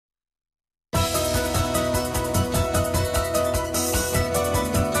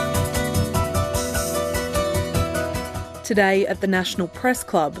Today at the National Press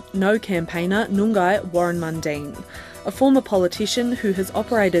Club, no campaigner Nyunggai Warren Mundine. A former politician who has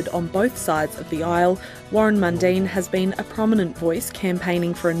operated on both sides of the aisle, Warren Mundine has been a prominent voice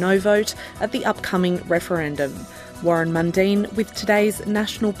campaigning for a no vote at the upcoming referendum. Warren Mundine with today's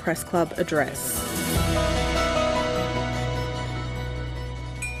National Press Club address.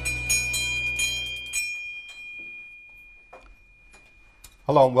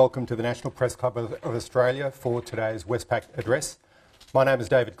 Hello and welcome to the National Press Club of Australia for today's Westpac address. My name is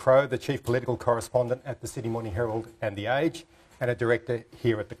David Crowe, the Chief Political Correspondent at the Sydney Morning Herald and The Age, and a Director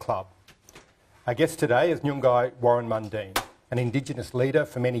here at the Club. Our guest today is Nyunggai Warren Mundine, an Indigenous leader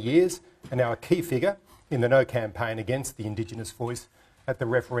for many years and now a key figure in the No campaign against the Indigenous voice at the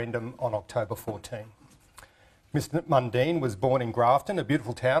referendum on October 14. Mr Mundine was born in Grafton, a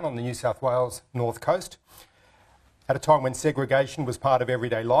beautiful town on the New South Wales north coast, at a time when segregation was part of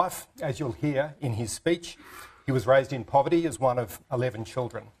everyday life. As you'll hear in his speech, he was raised in poverty as one of 11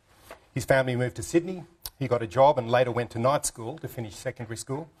 children. His family moved to Sydney, he got a job and later went to night school to finish secondary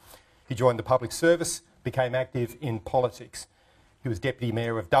school. He joined the public service, became active in politics. He was Deputy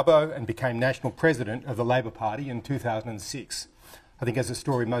Mayor of Dubbo and became National President of the Labor Party in 2006. I think as a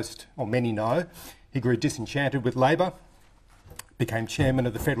story most or many know, he grew disenchanted with Labor, became Chairman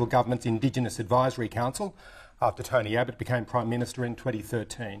of the Federal Government's Indigenous Advisory Council after Tony Abbott became Prime Minister in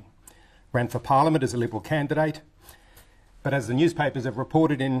 2013. Ran for Parliament as a Liberal candidate, but as the newspapers have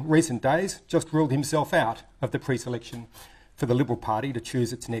reported in recent days, just ruled himself out of the pre-selection for the Liberal Party to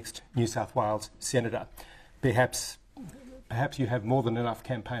choose its next New South Wales Senator. Perhaps you have more than enough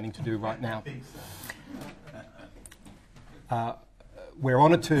campaigning to do right now. We're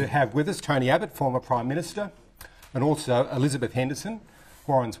honoured to have with us Tony Abbott, former Prime Minister, and also Elizabeth Henderson,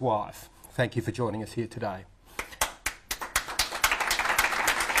 Warren's wife. Thank you for joining us here today.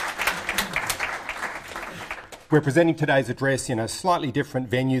 We're presenting today's address in a slightly different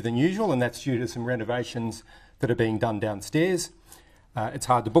venue than usual, and that's due to some renovations that are being done downstairs. It's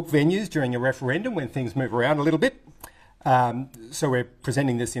hard to book venues during a referendum when things move around a little bit. So we're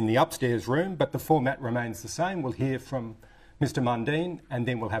presenting this in the upstairs room, but the format remains the same. We'll hear from Mr Mundine, and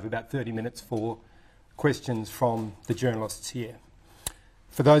then we'll have about 30 minutes for questions from the journalists here.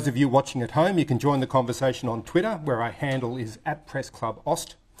 For those of you watching at home, you can join the conversation on Twitter, where our handle is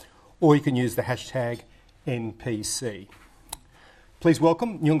 @PressClubAust, or you can use the hashtag NPC. Please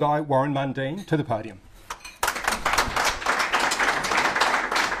welcome Nyunggai Warren Mundine to the podium.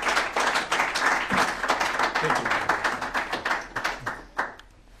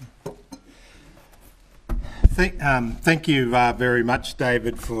 Thank you very much,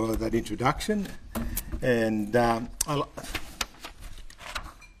 David, for that introduction. And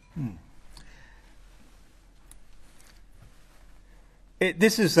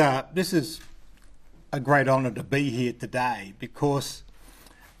this is a great honour to be here today, because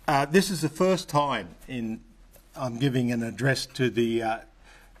this is the first time I'm giving an address to the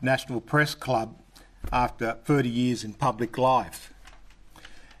National Press Club after 30 years in public life.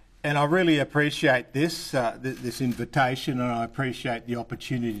 And I really appreciate this invitation, and I appreciate the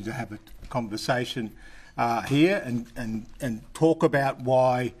opportunity to have a conversation here and talk about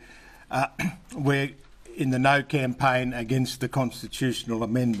why we're in the No campaign against the constitutional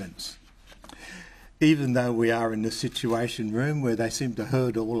amendments, even though we are in the Situation Room where they seem to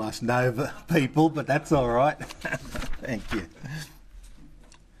herd all us Nova people, but that's all right. Thank you.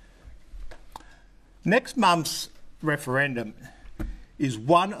 Next month's referendum is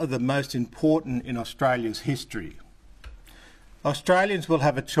one of the most important in Australia's history. Australians will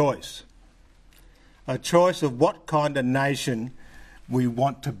have a choice of what kind of nation we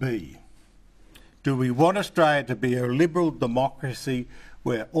want to be. Do we want Australia to be a liberal democracy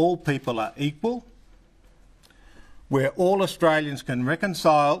where all people are equal, where all Australians can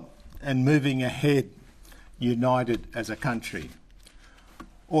reconcile and moving ahead united as a country?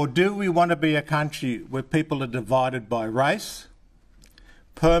 Or do we want to be a country where people are divided by race,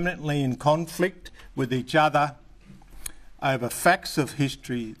 permanently in conflict with each other over facts of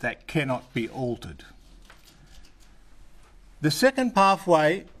history that cannot be altered? The second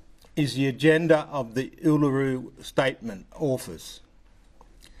pathway is the agenda of the Uluru Statement offers.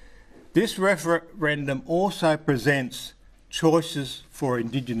 This referendum also presents choices for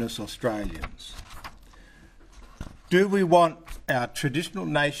Indigenous Australians. Do we want our traditional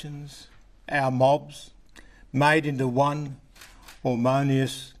nations, our mobs, made into one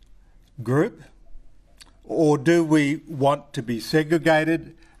harmonious group? Or do we want to be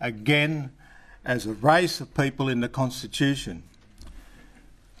segregated again as a race of people in the Constitution?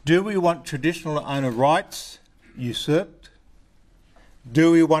 Do we want traditional owner rights usurped?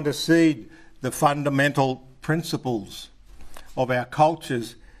 Do we want to cede the fundamental principles of our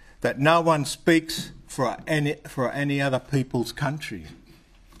cultures that no one speaks for any other people's country.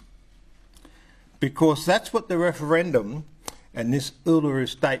 Because that's what the referendum and this Uluru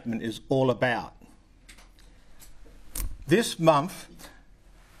Statement is all about. This month,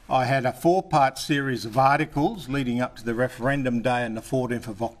 I had a 4-part series of articles leading up to the referendum day on the 14th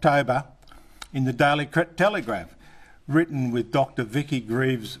of October in the Daily Telegraph, written with Dr. Vicky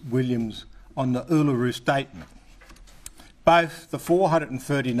Greaves-Williams on the Uluru Statement. Both the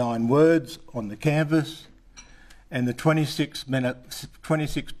 439 words on the canvas and the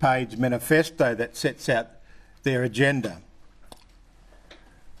 26-page manifesto that sets out their agenda.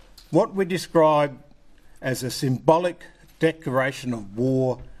 What we describe as a symbolic declaration of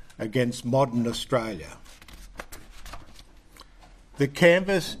war against modern Australia. The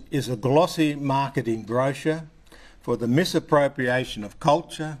canvas is a glossy marketing brochure for the misappropriation of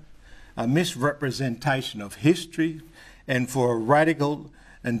culture, a misrepresentation of history, and for a radical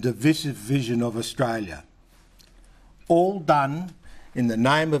and divisive vision of Australia. All done in the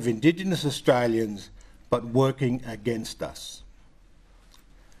name of Indigenous Australians, but working against us.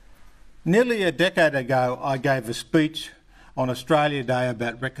 Nearly a decade ago, I gave a speech on Australia Day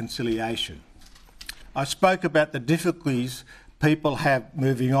about reconciliation. I spoke about the difficulties people have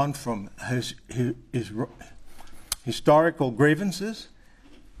moving on from historical grievances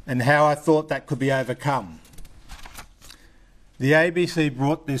and how I thought that could be overcome. The ABC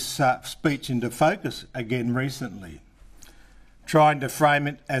brought this speech into focus again recently, trying to frame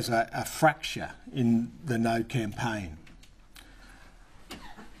it as a fracture in the No campaign.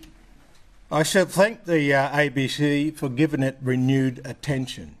 I should thank the ABC for giving it renewed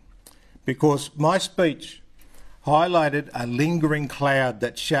attention, because my speech highlighted a lingering cloud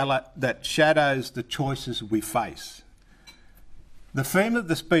that shadows the choices we face. The theme of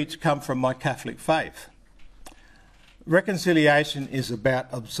the speech comes from my Catholic faith. Reconciliation is about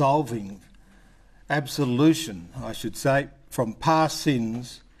absolution, I should say, from past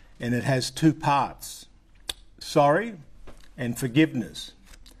sins, and it has 2 parts, sorry and forgiveness.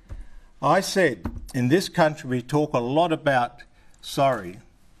 I said, in this country we talk a lot about sorry,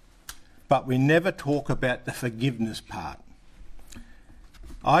 but we never talk about the forgiveness part.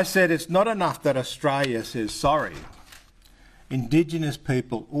 I said it's not enough that Australia says sorry. Indigenous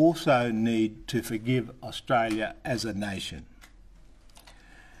people also need to forgive Australia as a nation.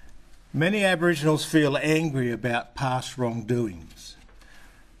 Many Aboriginals feel angry about past wrongdoings,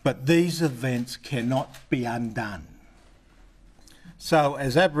 but these events cannot be undone. So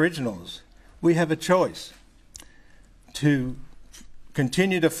as Aboriginals, we have a choice to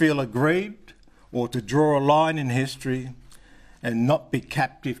continue to feel aggrieved or to draw a line in history and not be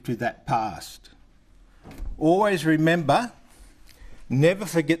captive to that past. Always remember, never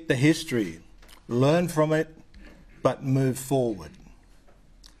forget the history, learn from it, but move forward.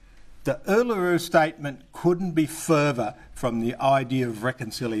 The Uluru Statement couldn't be further from the idea of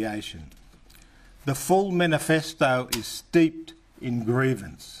reconciliation. The full manifesto is steeped in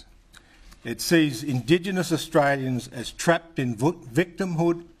grievance. It sees Indigenous Australians as trapped in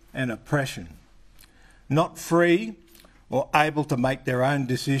victimhood and oppression, not free or able to make their own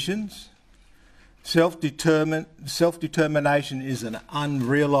decisions. Self-determination is an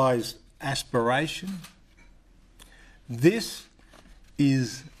unrealised aspiration. This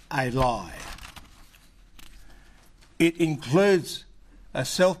is a lie. It includes a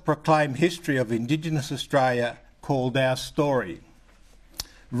self-proclaimed history of Indigenous Australia called Our Story,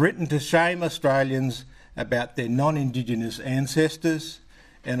 written to shame Australians about their non-Indigenous ancestors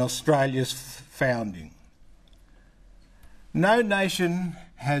and Australia's founding. No nation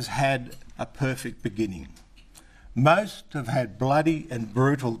has had a perfect beginning. Most have had bloody and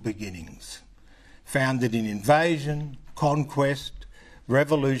brutal beginnings, founded in invasion, conquest,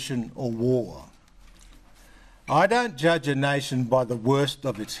 revolution or war. I don't judge a nation by the worst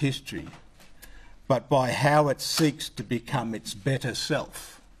of its history, but by how it seeks to become its better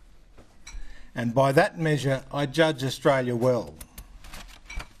self. And by that measure, I judge Australia well.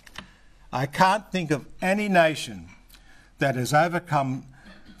 I can't think of any nation that has overcome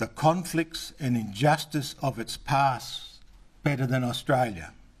the conflicts and injustice of its past better than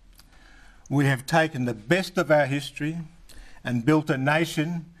Australia. We have taken the best of our history and built a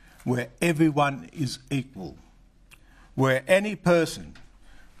nation where everyone is equal, where any person,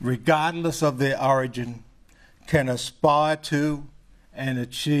 regardless of their origin, can aspire to and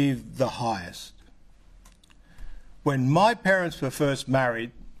achieve the highest. When my parents were first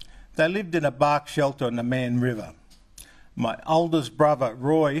married, they lived in a bark shelter on the Man River. My oldest brother,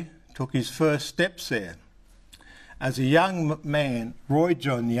 Roy, took his first steps there. As a young man, Roy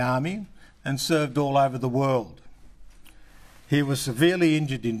joined the army and served all over the world. He was severely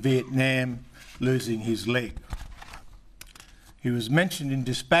injured in Vietnam, losing his leg. He was mentioned in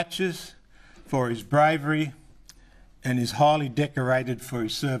dispatches for his bravery and is highly decorated for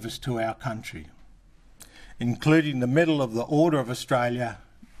his service to our country, including the Medal of the Order of Australia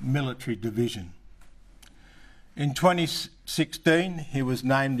Military Division. In 2016, he was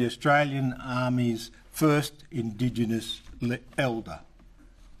named the Australian Army's first Indigenous Elder.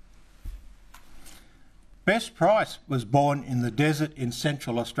 Bess Price was born in the desert in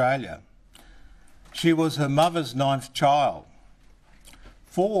Central Australia. She was her mother's 9th child.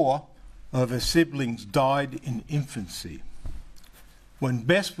 4 of her siblings died in infancy. When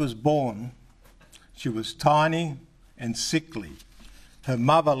Bess was born, she was tiny and sickly. Her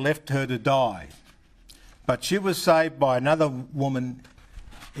mother left her to die, but she was saved by another woman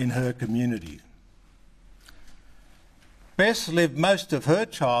in her community. Bess lived most of her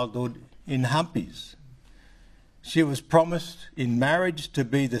childhood in Humpies. She was promised in marriage to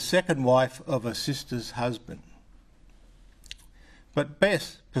be the second wife of her sister's husband. But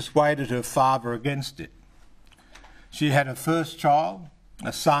Bess persuaded her father against it. She had her first child,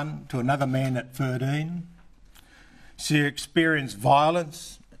 a son, to another man at 13. She experienced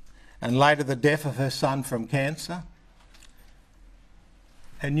violence and later the death of her son from cancer.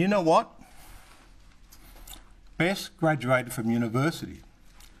 And you know what? Bess graduated from university.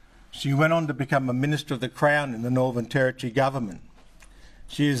 She went on to become a Minister of the Crown in the Northern Territory government.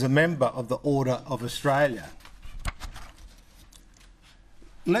 She is a member of the Order of Australia.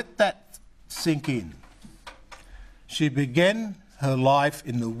 Let that sink in. She began her life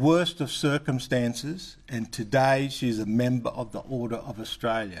in the worst of circumstances, and today she is a member of the Order of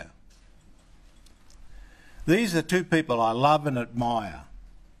Australia. These are 2 people I love and admire.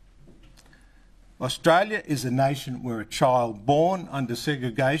 Australia is a nation where a child born under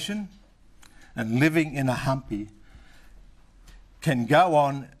segregation and living in a humpy can go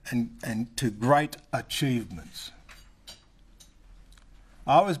on and to great achievements.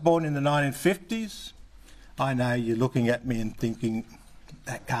 I was born in the 1950s. I know you're looking at me and thinking,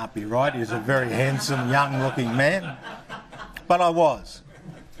 that can't be right. He's a very handsome, young-looking man. But I was.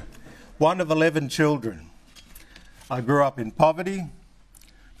 One of 11 children. I grew up in poverty.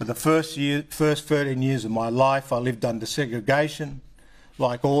 For the first 13 years of my life, I lived under segregation,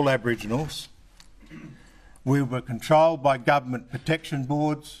 like all Aboriginals. We were controlled by government protection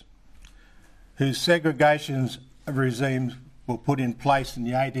boards, whose segregation regimes were put in place in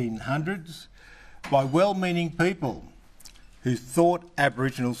the 1800s by well-meaning people who thought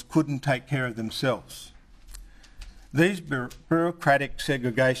Aboriginals couldn't take care of themselves. These bureaucratic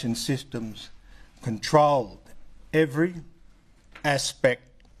segregation systems controlled every aspect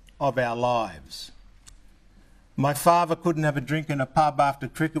of our lives. My father couldn't have a drink in a pub after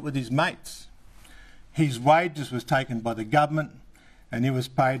cricket with his mates. His wages was taken by the government and he was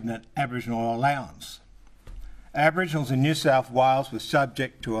paid an Aboriginal allowance. Aboriginals in New South Wales were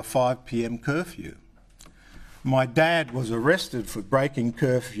subject to a 5 p.m. curfew. My dad was arrested for breaking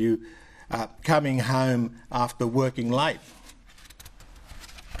curfew, coming home after working late.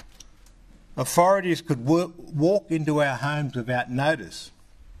 Authorities could walk into our homes without notice.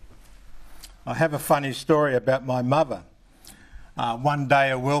 I have a funny story about my mother. One day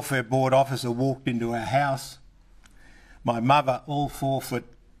a welfare board officer walked into our house. My mother, all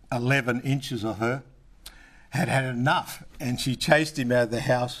 4'11" of her, had had enough and she chased him out of the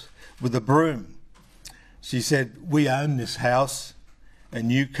house with a broom. She said, "We own this house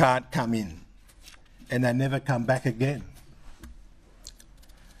and you can't come in." And they never come back again.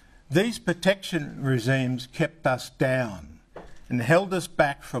 These protection regimes kept us down and held us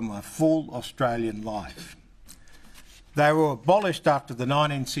back from a full Australian life. They were abolished after the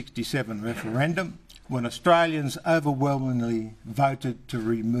 1967 referendum, when Australians overwhelmingly voted to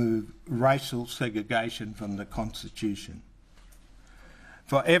remove racial segregation from the Constitution,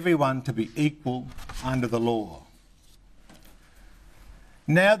 for everyone to be equal under the law.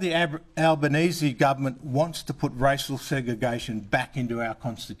 Now the Albanese government wants to put racial segregation back into our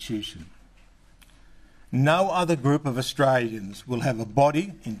Constitution. No other group of Australians will have a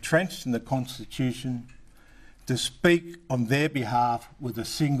body entrenched in the Constitution to speak on their behalf with a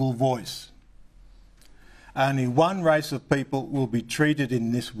single voice. Only one race of people will be treated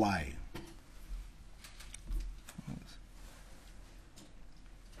in this way.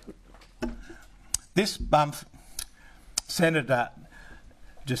 This month, Senator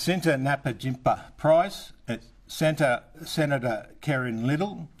Jacinta Napajimpa Price, Senator Karen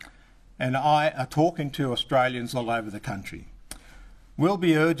Liddle and I are talking to Australians all over the country. We'll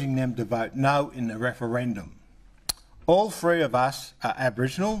be urging them to vote no in the referendum. All 3 of us are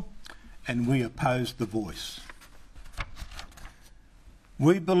Aboriginal and we oppose the voice.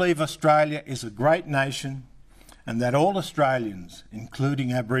 We believe Australia is a great nation and that all Australians,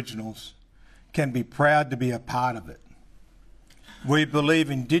 including Aboriginals, can be proud to be a part of it. We believe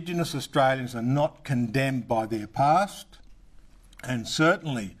Indigenous Australians are not condemned by their past and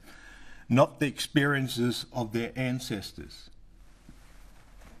certainly not the experiences of their ancestors.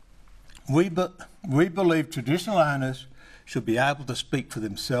 We believe traditional owners should be able to speak for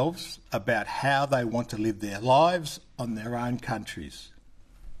themselves about how they want to live their lives on their own countries,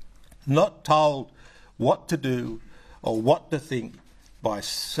 not told what to do or what to think by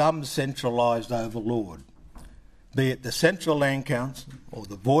some centralised overlord, be it the Central Land Council or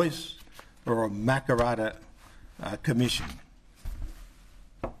the Voice or a Makarrata Commission.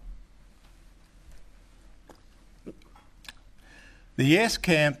 The Yes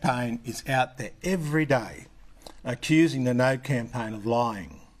campaign is out there every day accusing the No campaign of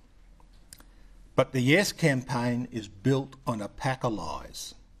lying. But the Yes campaign is built on a pack of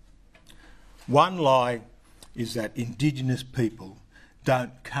lies. One lie is that Indigenous people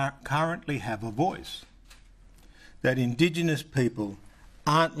don't currently have a voice, that Indigenous people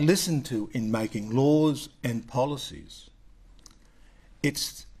aren't listened to in making laws and policies.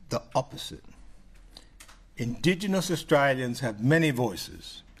 It's the opposite. Indigenous Australians have many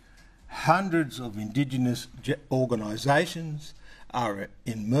voices. Hundreds of Indigenous organisations are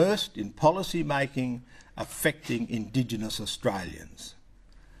immersed in policy making affecting Indigenous Australians.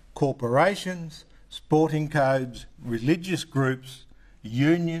 Corporations, sporting codes, religious groups,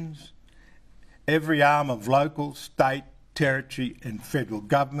 unions, every arm of local, state, territory and federal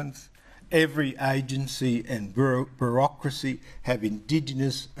governments, every agency and bureaucracy have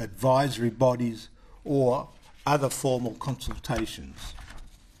Indigenous advisory bodies or other formal consultations.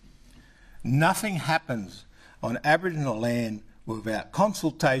 Nothing happens on Aboriginal land without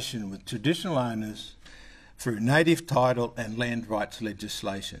consultation with traditional owners through native title and land rights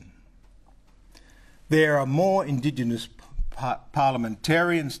legislation. There are more Indigenous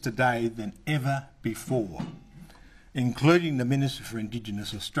parliamentarians today than ever before, including the Minister for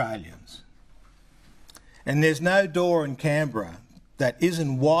Indigenous Australians. And there's no door in Canberra that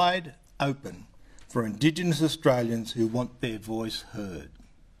isn't wide open for Indigenous Australians who want their voice heard.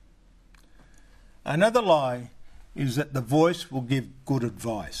 Another lie is that the Voice will give good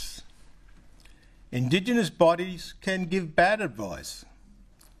advice. Indigenous bodies can give bad advice,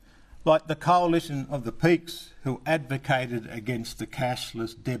 like the Coalition of the Peaks, who advocated against the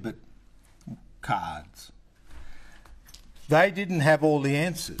cashless debit cards. They didn't have all the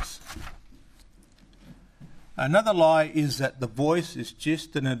answers. Another lie is that the Voice is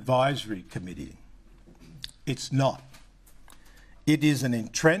just an advisory committee. It's not. It is an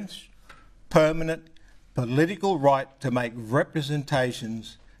entrenched, permanent, political right to make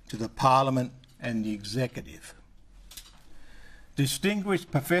representations to the Parliament and the Executive.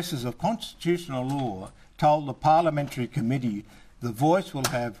 Distinguished professors of constitutional law told the Parliamentary Committee the Voice will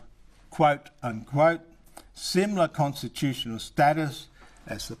have, quote unquote, similar constitutional status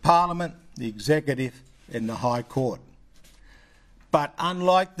as the Parliament, the Executive and the High Court. But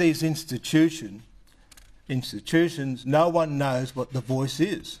unlike these institutions, no one knows what the Voice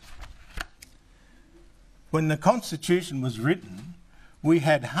is. When the Constitution was written, we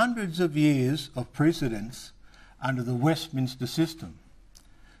had hundreds of years of precedents under the Westminster system.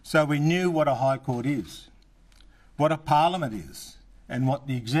 So we knew what a High Court is, what a Parliament is, and what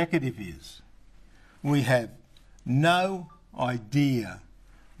the Executive is. We have no idea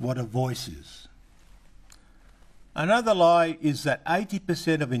what a voice is. Another lie is that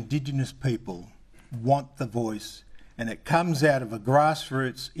 80% of Indigenous people want the Voice, and it comes out of a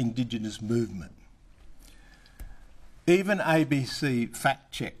grassroots Indigenous movement. Even ABC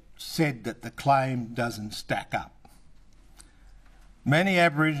Fact Check said that the claim doesn't stack up. Many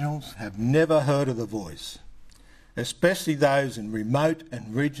Aboriginals have never heard of the Voice, especially those in remote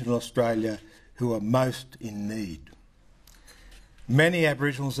and regional Australia who are most in need. Many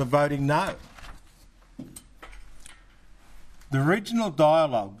Aboriginals are voting no. The regional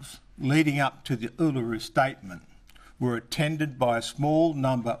dialogues leading up to the Uluru Statement were attended by a small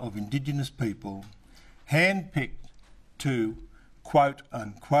number of Indigenous people, handpicked to, quote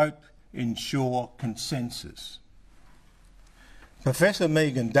unquote, ensure consensus. Professor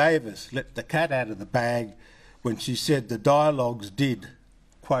Megan Davis let the cat out of the bag when she said the dialogues did,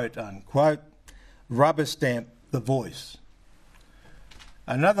 quote unquote, rubber stamp the Voice.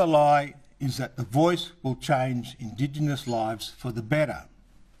 Another lie is that the Voice will change Indigenous lives for the better.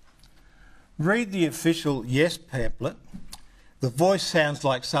 Read the official Yes pamphlet. The Voice sounds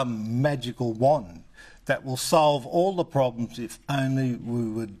like some magical wand that will solve all the problems if only we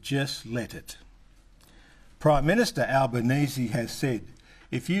would just let it. Prime Minister Albanese has said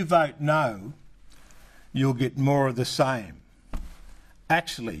if you vote no, you'll get more of the same.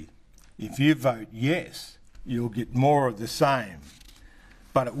 Actually, if you vote yes, you'll get more of the same.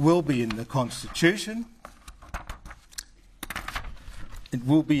 But it will be in the Constitution. It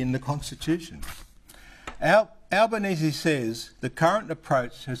will be in the Constitution. Albanese says the current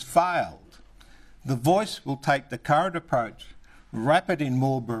approach has failed. The Voice will take the current approach, wrap it in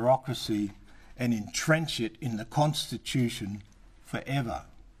more bureaucracy and entrench it in the Constitution forever.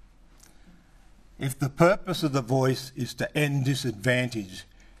 If the purpose of the Voice is to end disadvantage,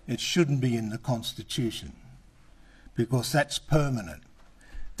 it shouldn't be in the Constitution, because that's permanent.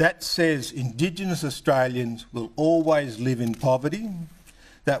 That says Indigenous Australians will always live in poverty,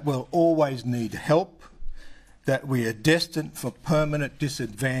 that we'll always need help, that we are destined for permanent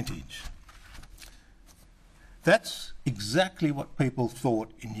disadvantage. That's exactly what people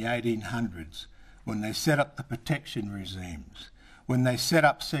thought in the 1800s when they set up the protection regimes, when they set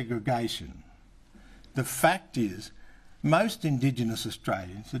up segregation. The fact is, most Indigenous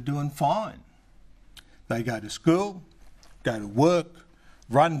Australians are doing fine. They go to school, go to work,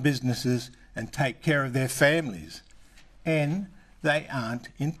 run businesses and take care of their families, and they aren't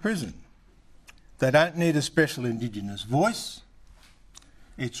in prison. They don't need a special Indigenous voice.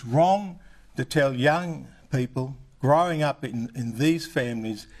 It's wrong to tell young people growing up in these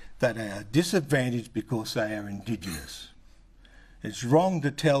families that they are disadvantaged because they are Indigenous. It's wrong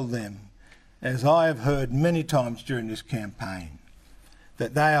to tell them, as I have heard many times during this campaign,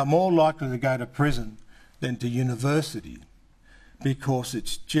 that they are more likely to go to prison than to university, because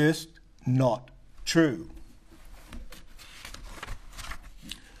it's just not true.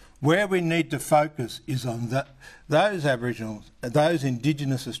 Where we need to focus is on those Aboriginals, those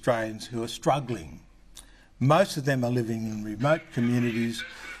Indigenous Australians who are struggling. Most of them are living in remote communities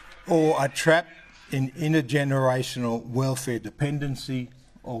or are trapped in intergenerational welfare dependency,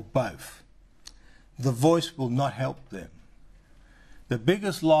 or both. The Voice will not help them. The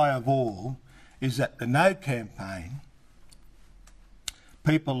biggest lie of all is that the No campaign,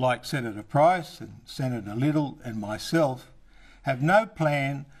 people like Senator Price and Senator Little and myself, have no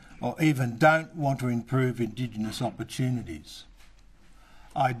plan or even don't want to improve Indigenous opportunities.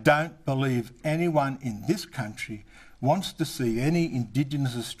 I don't believe anyone in this country wants to see any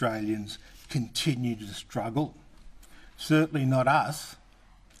Indigenous Australians continue to struggle. Certainly not us.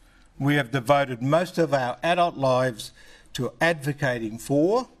 We have devoted most of our adult lives to advocating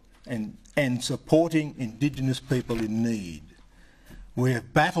for and supporting Indigenous people in need. We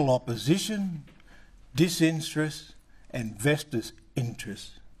have battled opposition, disinterest and vested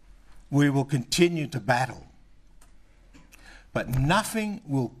interests. We will continue to battle. But nothing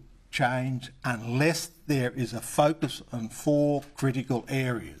will change unless there is a focus on 4 critical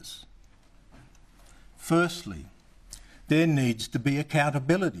areas. Firstly, there needs to be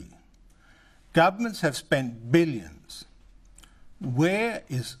accountability. Governments have spent billions. Where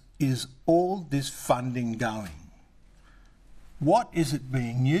is all this funding going? What is it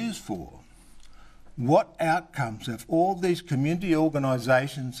being used for? What outcomes have all these community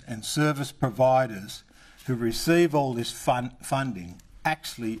organisations and service providers who receive all this funding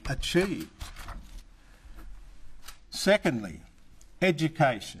actually achieved? Secondly,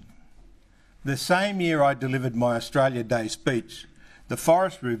 education. The same year I delivered my Australia Day speech, the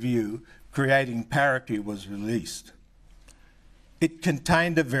Forest Review, Creating Parity, was released. It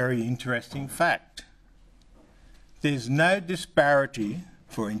contained a very interesting fact. There's no disparity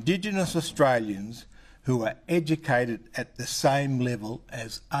for Indigenous Australians who are educated at the same level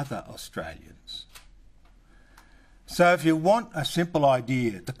as other Australians. So if you want a simple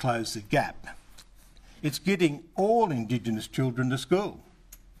idea to close the gap, it's getting all Indigenous children to school.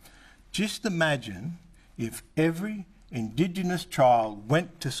 Just imagine if every Indigenous child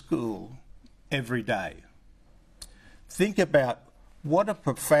went to school every day. Think about what a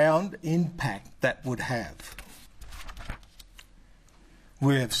profound impact that would have.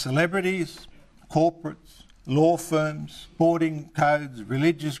 We have celebrities, corporates, law firms, sporting codes,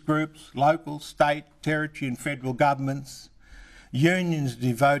 religious groups, local, state, territory and federal governments, unions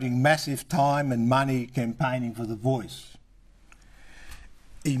devoting massive time and money campaigning for the Voice.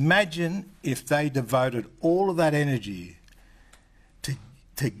 Imagine if they devoted all of that energy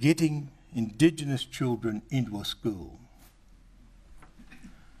to getting Indigenous children into a school.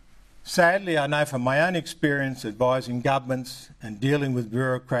 Sadly, I know from my own experience advising governments and dealing with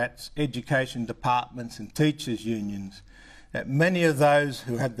bureaucrats, education departments and teachers' unions, that many of those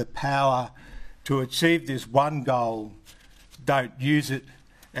who have the power to achieve this one goal don't use it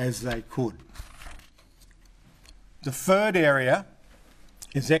as they could. The third area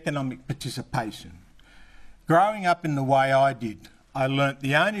is economic participation. Growing up in the way I did, I learnt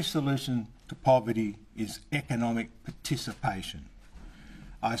the only solution to poverty is economic participation.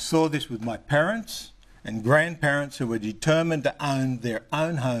 I saw this with my parents and grandparents who were determined to own their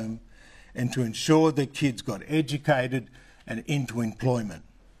own home and to ensure their kids got educated and into employment.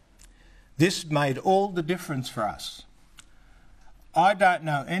 This made all the difference for us. I don't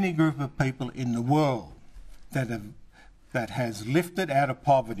know any group of people in the world that has lifted out of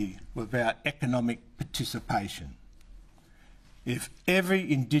poverty without economic participation. If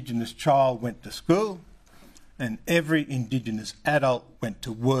every Indigenous child went to school and every Indigenous adult went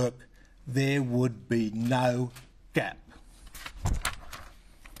to work, there would be no gap.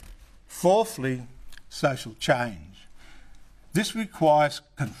 Fourthly, social change. This requires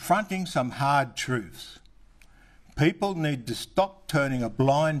confronting some hard truths. People need to stop turning a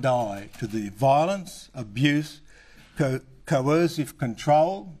blind eye to the violence, abuse, coercive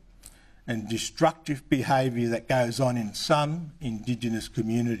control and destructive behaviour that goes on in some Indigenous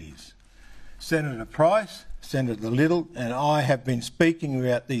communities. Senator Price, Senator Little and I have been speaking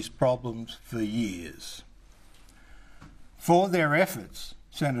about these problems for years. For their efforts,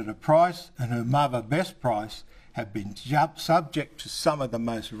 Senator Price and her mother Bess Price have been subject to some of the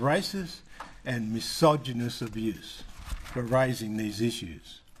most racist and misogynist abuse for raising these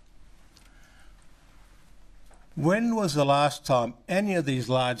issues. When was the last time any of these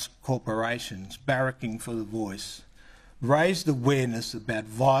large corporations barracking for the voice raised awareness about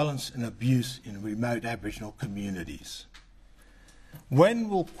violence and abuse in remote Aboriginal communities? When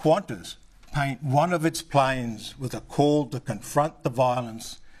will Qantas paint one of its planes with a call to confront the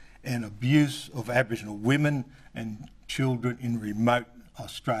violence and abuse of Aboriginal women and children in remote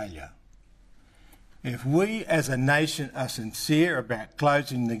Australia? If we as a nation are sincere about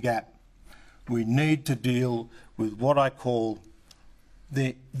closing the gap, we need to deal with what I call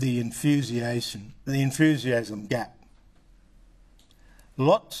the enthusiasm gap.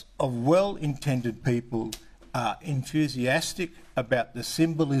 Lots of well-intended people are enthusiastic about the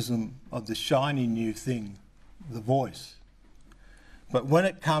symbolism of the shiny new thing, the voice. But when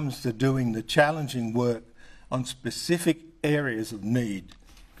it comes to doing the challenging work on specific areas of need,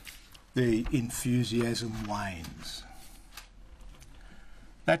 the enthusiasm wanes.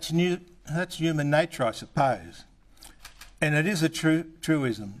 That's human nature, I suppose. And it is a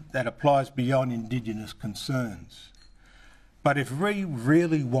truism that applies beyond Indigenous concerns. But if we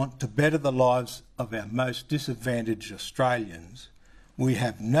really want to better the lives of our most disadvantaged Australians, we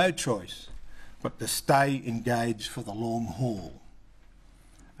have no choice but to stay engaged for the long haul.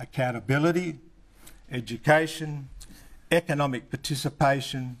 Accountability, education, economic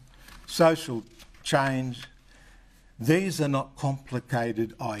participation, social change, these are not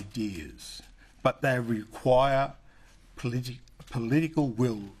complicated ideas, but they require political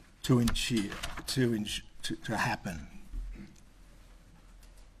will to happen.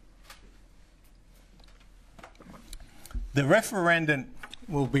 The referendum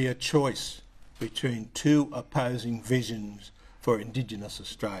will be a choice between two opposing visions for Indigenous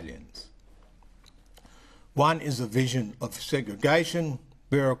Australians. One is a vision of segregation,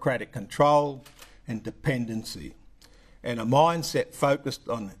 bureaucratic control and dependency, and a mindset focused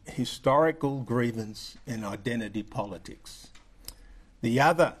on historical grievance and identity politics. The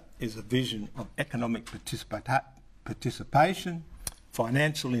other is a vision of economic participation,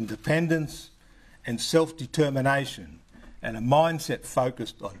 financial independence and self-determination, and a mindset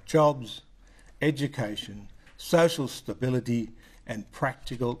focused on jobs, education, social stability and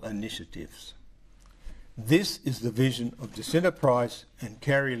practical initiatives. This is the vision of Jacinta Price and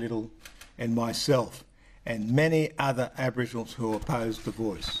Kerry Little and myself and many other Aboriginals who oppose the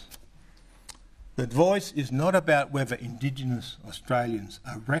voice. The voice is not about whether Indigenous Australians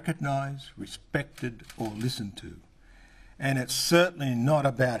are recognised, respected or listened to, and it's certainly not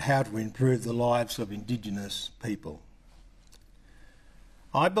about how to improve the lives of Indigenous people.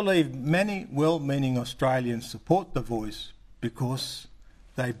 I believe many well-meaning Australians support the voice because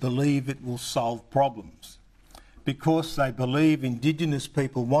they believe it will solve problems, because they believe Indigenous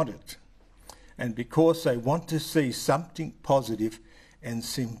people want it, and because they want to see something positive and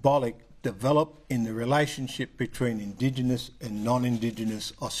symbolic develop in the relationship between Indigenous and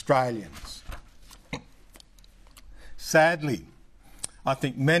non-Indigenous Australians. Sadly, I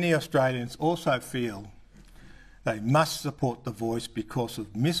think many Australians also feel they must support the voice because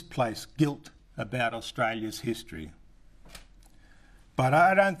of misplaced guilt about Australia's history. But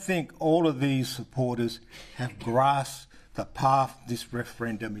I don't think all of these supporters have grasped the path this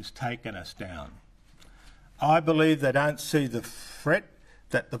referendum has taken us down. I believe they don't see the threat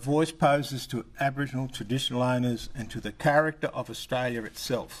that the voice poses to Aboriginal traditional owners and to the character of Australia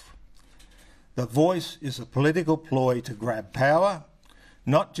itself. The Voice is a political ploy to grab power,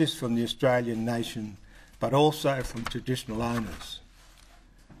 not just from the Australian nation, but also from traditional owners.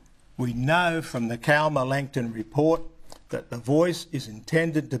 We know from the Kalmar-Langton report that the Voice is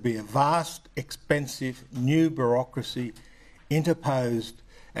intended to be a vast, expensive, new bureaucracy interposed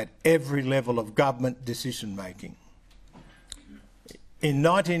at every level of government decision-making. In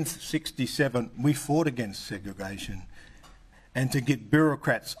 1967, we fought against segregation and to get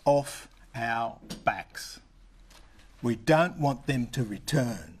bureaucrats off our backs. We don't want them to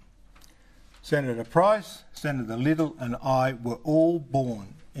return. Senator Price, Senator Little and I were all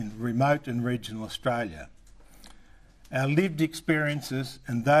born in remote and regional Australia. Our lived experiences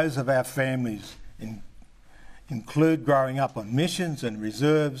and those of our families include growing up on missions and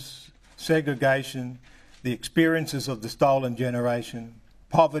reserves, segregation, the experiences of the stolen generation,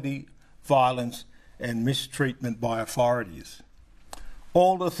 poverty, violence and mistreatment by authorities.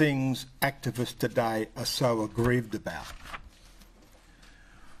 All the things activists today are so aggrieved about.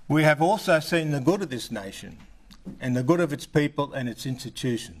 We have also seen the good of this nation and the good of its people and its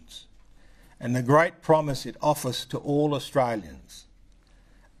institutions, and the great promise it offers to all Australians.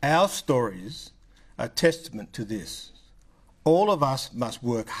 Our stories are testament to this. All of us must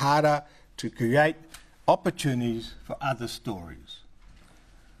work harder to create opportunities for other stories.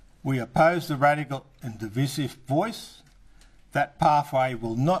 We oppose the radical and divisive Voice. That pathway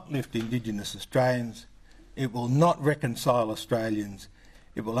will not lift Indigenous Australians. It will not reconcile Australians.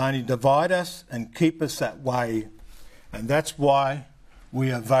 It will only divide us and keep us that way. And that's why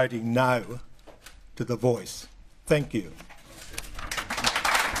we are voting no to the Voice. Thank you.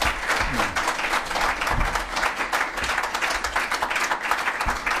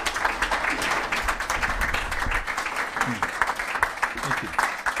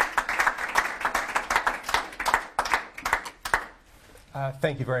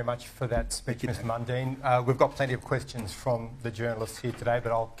 Thank you very much for that speech, Mr Mundine. We've got plenty of questions from the journalists here today,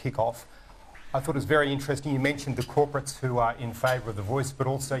 but I'll kick off. I thought it was very interesting. You mentioned the corporates who are in favour of the Voice, but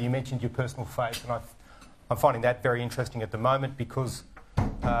also you mentioned your personal faith, and I'm finding that very interesting at the moment because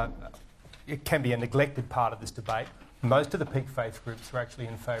it can be a neglected part of this debate. Most of the peak faith groups are actually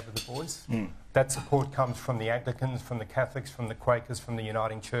in favour of the Voice. That support comes from the Anglicans, from the Catholics, from the Quakers, from the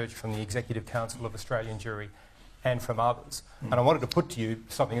Uniting Church, from the Executive Council of Australian Jewry, and from others. And I wanted to put to you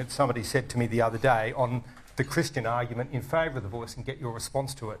something that somebody said to me the other day on the Christian argument in favour of the Voice and get your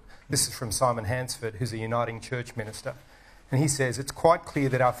response to it. This is from Simon Hansford, who's a Uniting Church minister. And he says, it's quite clear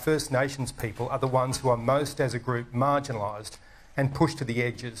that our First Nations people are the ones who are most, as a group, marginalised and pushed to the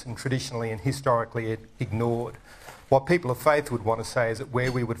edges and traditionally and historically ignored. What people of faith would want to say is that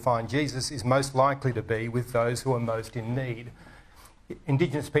where we would find Jesus is most likely to be with those who are most in need.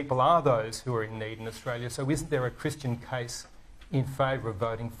 Indigenous people are those who are in need in Australia, so isn't there a Christian case in favour of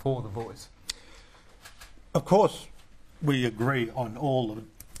voting for the Voice? Of course, we agree on all of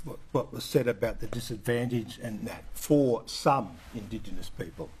what was said about the disadvantage and that for some Indigenous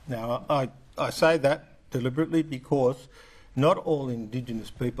people. Now, I say that deliberately because not all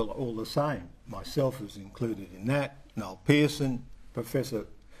Indigenous people are all the same. Myself is included in that, Noel Pearson, Professor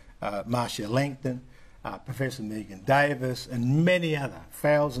Marcia Langton, Professor Megan Davis and many other,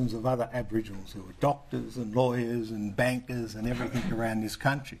 thousands of other Aboriginals who are doctors and lawyers and bankers and everything around this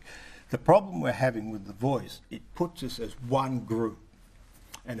country. The problem we're having with the Voice, it puts us as one group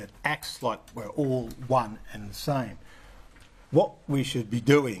and it acts like we're all one and the same. What we should be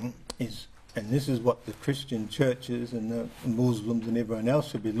doing is, and this is what the Christian churches and the Muslims and everyone else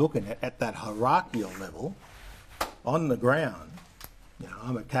should be looking at that hierarchical level, on the ground, you know,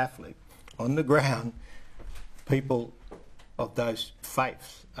 I'm a Catholic, on the ground, people of those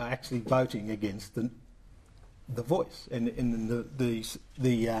faiths are actually voting against the Voice, and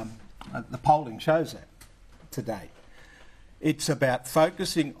the polling shows that today. It's about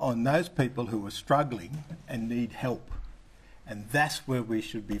focusing on those people who are struggling and need help, and that's where we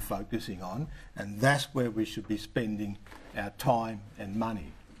should be focusing on, and that's where we should be spending our time and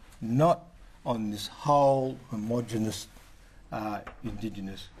money, not on this whole homogenous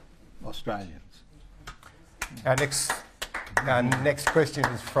Indigenous Australians. Our next question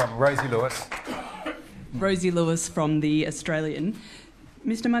is from Rosie Lewis. Rosie Lewis from The Australian.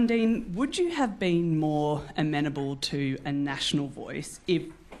 Mr Mundine, would you have been more amenable to a national voice if,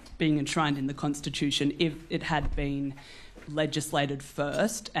 being enshrined in the Constitution, if it had been legislated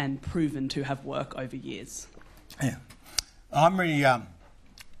first and proven to have worked over years? Yeah. I'm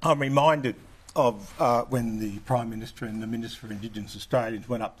reminded of when the Prime Minister and the Minister for Indigenous Australians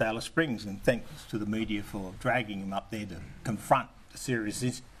went up to Alice Springs, and thanks to the media for dragging him up there to confront the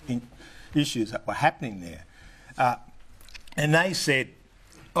serious issues that were happening there. And they said,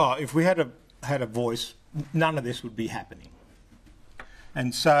 oh, if we had had a voice, none of this would be happening.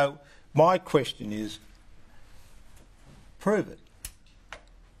 And so my question is, prove it.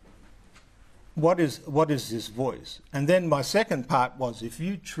 What is this voice? And then my second part was, if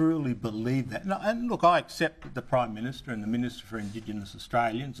you truly believe that, and look, I accept that the Prime Minister and the Minister for Indigenous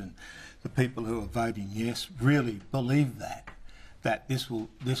Australians and the people who are voting yes really believe that this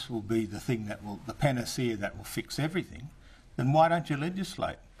will be the thing that will, the panacea that will fix everything, then why don't you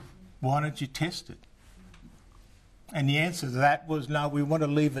legislate? Why don't you test it? And the answer to that was, no, we want to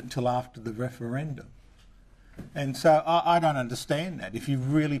leave it until after the referendum. And so I don't understand that. If you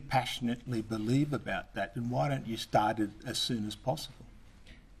really passionately believe about that, then why don't you start it as soon as possible?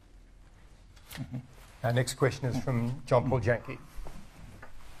 Our next question is from John Paul Janke.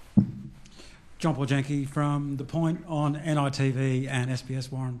 John Paul Janke from The Point on NITV and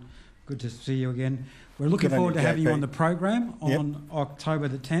SBS. Warren, good to see you again. We're looking forward to having you on the program on October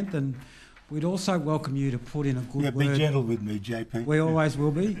the 10th, and we'd also welcome you to put in a good word. Be gentle with me, JP. We always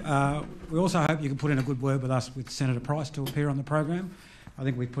will be. We also hope you can put in a good word with us with Senator Price to appear on the program. I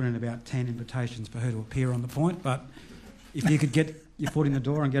think we've put in about 10 invitations for her to appear on The Point, but if you could get your foot in the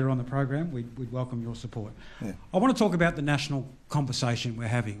door and get her on the program, we'd welcome your support. Yeah. I want to talk about the national conversation we're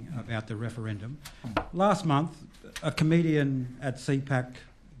having about the referendum. Last month, a comedian at CPAC,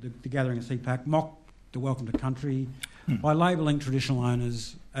 the gathering at CPAC, mocked the Welcome to Country by labelling traditional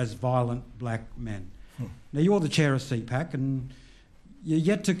owners as violent black men. Now, you're the chair of CPAC and you're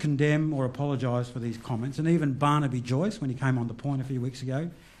yet to condemn or apologise for these comments, and even Barnaby Joyce, when he came on The Point a few weeks ago,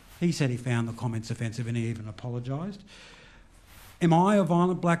 he said he found the comments offensive and he even apologised. Am I a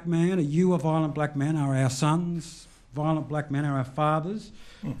violent black man? Are you a violent black man? Are our sons violent black men? Are our fathers?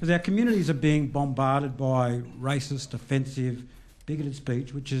 Because our communities are being bombarded by racist, offensive, bigoted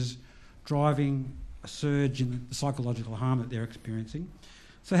speech, which is driving a surge in the psychological harm that they're experiencing.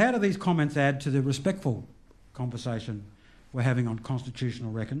 So how do these comments add to the respectful conversation we're having on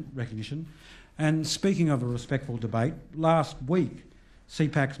constitutional recognition? And speaking of a respectful debate, last week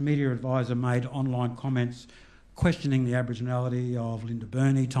CPAC's media advisor made online comments questioning the Aboriginality of Linda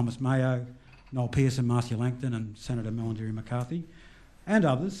Burney, Thomas Mayo, Noel Pearson, Marcia Langton and Senator Melandiri McCarthy and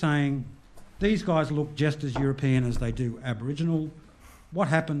others, saying these guys look just as European as they do Aboriginal. What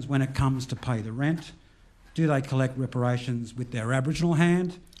happens when it comes to pay the rent? Do they collect reparations with their Aboriginal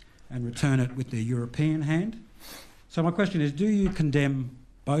hand and return it with their European hand? So my question is, do you condemn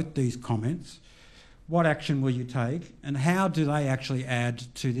both these comments? What action will you take? And how do they actually add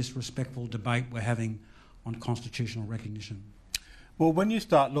to this respectful debate we're having on constitutional recognition? Well, when you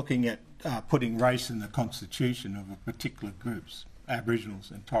start looking at putting race in the constitution of a particular groups,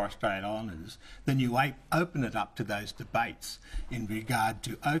 Aboriginals and Torres Strait Islanders, then you open it up to those debates in regard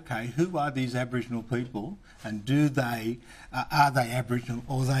to, okay, who are these Aboriginal people and are they Aboriginal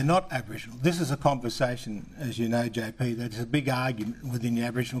or are they not Aboriginal? This is a conversation, as you know, JP, that is a big argument within the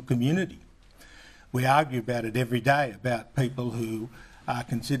Aboriginal community. We argue about it every day, about people who are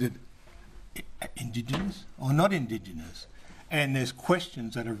considered Indigenous or not Indigenous. And there's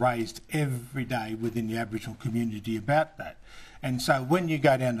questions that are raised every day within the Aboriginal community about that. And so when you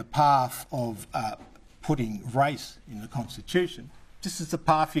go down the path of putting race in the Constitution, this is the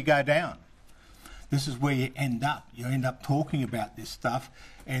path you go down. This is where you end up. You end up talking about this stuff,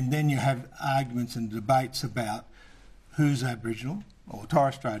 and then you have arguments and debates about who's Aboriginal or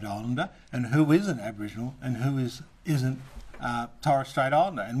Torres Strait Islander and who isn't Aboriginal and who isn't Torres Strait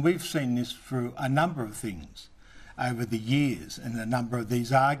Islander. And we've seen this through a number of things over the years and a number of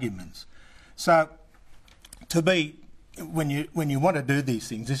these arguments. So to me, when you want to do these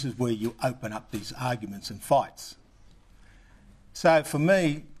things, this is where you open up these arguments and fights. So for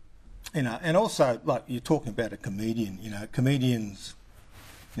me, you know, and also like you're talking about a comedian, you know, comedians,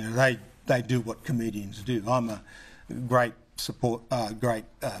 you know, they do what comedians do. I'm a great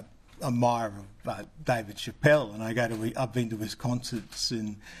admirer of David Chappelle, and I've been to his concerts,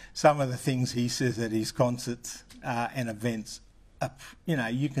 and some of the things he says at his concerts and events, you know,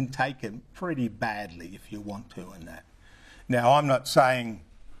 you can take him pretty badly if you want to in that. Now, I'm not saying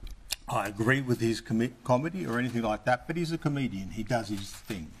I agree with his comedy or anything like that, but he's a comedian. He does his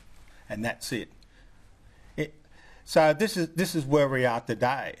thing, and that's it. So this is where we are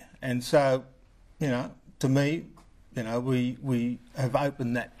today. And so, you know, to me, you know, we have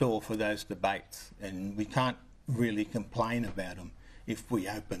opened that door for those debates, and we can't really complain about them if we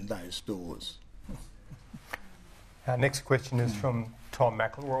open those doors. Our next question is from Tom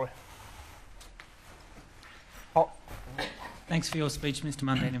McElroy. Thanks for your speech, Mr.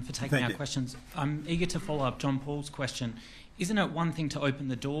 Mundine, and for taking our questions. I'm eager to follow up John Paul's question. Isn't it one thing to open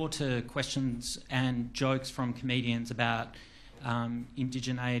the door to questions and jokes from comedians about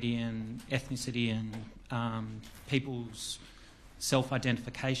indigeneity and ethnicity and people's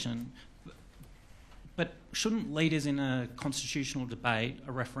self-identification. But shouldn't leaders in a constitutional debate,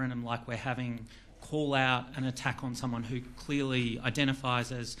 a referendum like we're having, call out an attack on someone who clearly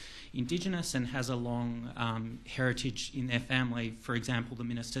identifies as Indigenous and has a long heritage in their family, for example, the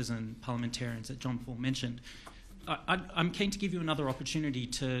ministers and parliamentarians that John Paul mentioned? I'm keen to give you another opportunity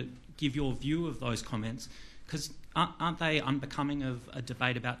to give your view of those comments, because aren't they unbecoming of a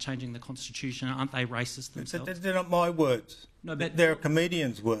debate about changing the Constitution? Aren't they racist themselves? They're not my words. No, but they're a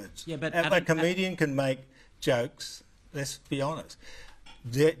comedian's words. Yeah, but a comedian can make jokes, let's be honest.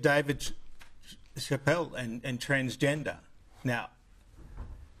 David Chappelle and transgender. Now,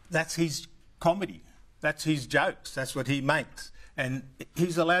 that's his comedy. That's his jokes. That's what he makes. And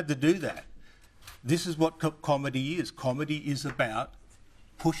he's allowed to do that. This is what comedy is. Comedy is about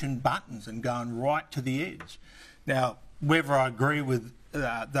pushing buttons and going right to the edge. Now, whether I agree with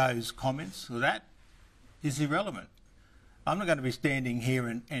those comments or that is irrelevant. I'm not going to be standing here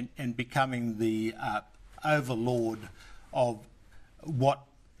and becoming the overlord of what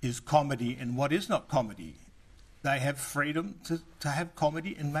is comedy and what is not comedy. They have freedom to have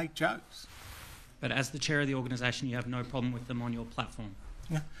comedy and make jokes. But as the chair of the organisation, you have no problem with them on your platform?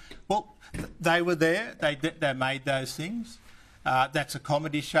 Yeah. Well, they were there. They made those things. That's a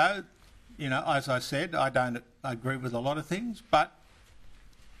comedy show. You know, as I said, I don't agree with a lot of things, but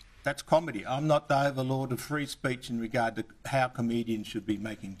that's comedy. I'm not the overlord of free speech in regard to how comedians should be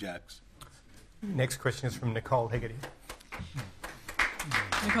making jokes. Next question is from Nicole Hegarty.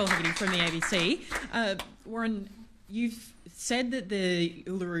 Nicole Hegarty from the ABC. Warren, you've said that the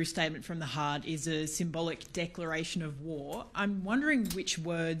Uluru Statement from the Heart is a symbolic declaration of war. I'm wondering which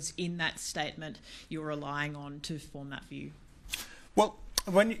words in that statement you're relying on to form that view. Well,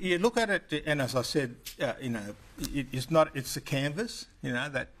 when you look at it, and as I said, you know, it's a canvas, you know,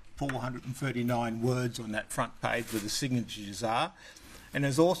 that 439 words on that front page where the signatures are. And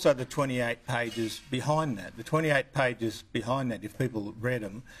there's also the 28 pages behind that. The 28 pages behind that, if people read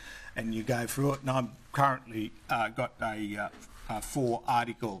them and you go through it, and I'm currently got a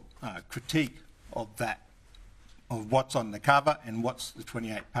 4-article critique of that, of what's on the cover and what's the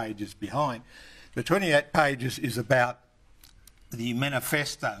 28 pages behind. The 28 pages is about the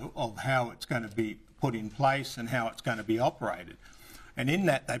manifesto of how it's going to be put in place and how it's going to be operated. And in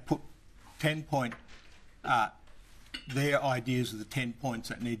that they put 10-point their ideas of the 10 points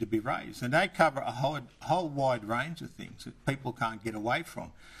that need to be raised. And they cover a whole wide range of things that people can't get away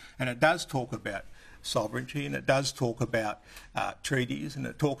from. And it does talk about sovereignty, and it does talk about treaties, and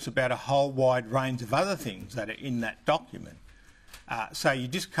it talks about a whole wide range of other things that are in that document. So you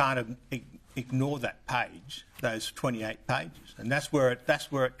just can't ignore that page, those 28 pages. And that's where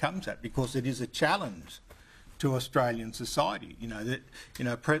it comes at, because it is a challenge to Australian society. You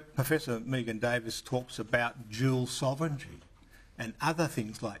know, Professor Megan Davis talks about dual sovereignty and other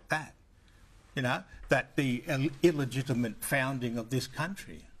things like that. You know, that the illegitimate founding of this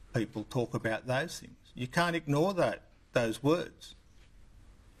country, people talk about those things. You can't ignore those words.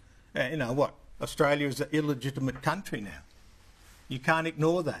 You know what? Australia is an illegitimate country now. You can't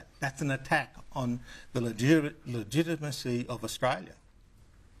ignore that. That's an attack on the legitimacy of Australia.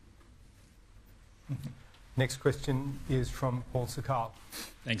 Next question is from Paul Sakal.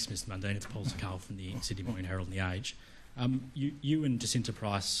 Thanks, Mr. Mundine. It's Paul Sakal from the Sydney Morning Herald and The Age. You and Jacinta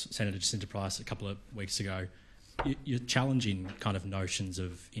Price, Senator Jacinta Price, a couple of weeks ago, you're challenging kind of notions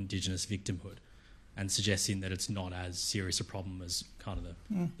of Indigenous victimhood and suggesting that it's not as serious a problem as kind of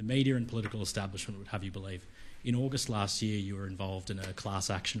the media and political establishment would have you believe. In August last year, you were involved in a class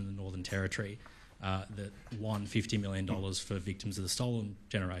action in the Northern Territory that won $50 million for victims of the stolen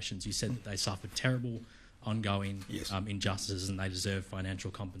generations. You said that they suffered terrible ongoing injustices and they deserve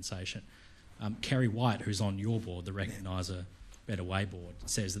financial compensation. Kerry White, who's on your board, the Recognise a Better Way board,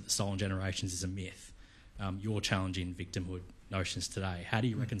 says that the stolen generations is a myth. You're challenging victimhood notions today. How do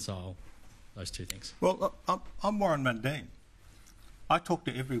you reconcile those two things? Well, I'm Warren Mundine. I talk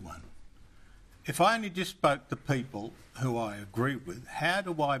to everyone. If I only just spoke to people who I agree with, how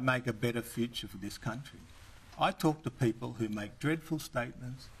do I make a better future for this country? I talk to people who make dreadful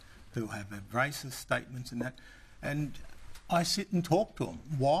statements, who have racist statements and that, and I sit and talk to them.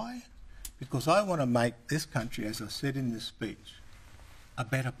 Why? Because I want to make this country, as I said in this speech, a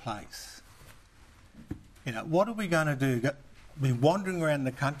better place. You know, what are we going to do? Be wandering around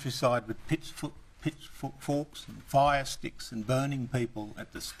the countryside with pitchforks and fire sticks and burning people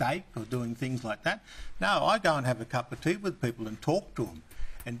at the stake or doing things like that? No, I go and have a cup of tea with people and talk to them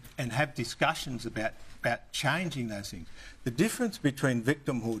and have discussions about changing those things. The difference between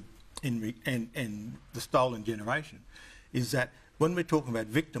victimhood and the stolen generation is that when we're talking about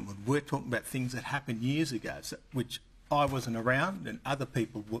victimhood, we're talking about things that happened years ago, which I wasn't around and other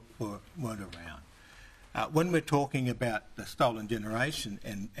people weren't around. When we're talking about the stolen generation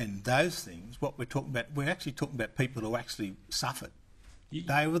and those things, what we're talking about, we're actually talking about people who actually suffered.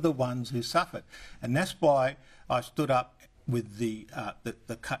 They were the ones who suffered. And that's why I stood up with the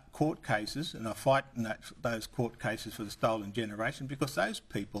court cases, and I fight in those court cases for the stolen generation, because those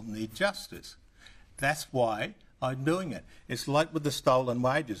people need justice. That's why I'm doing it. It's like with the stolen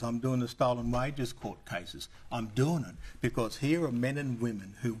wages. I'm doing the stolen wages court cases. I'm doing it because here are men and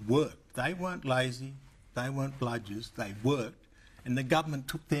women who worked. They weren't lazy. They weren't bludgers. They worked, and the government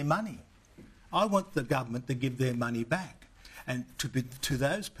took their money. I want the government to give their money back, and to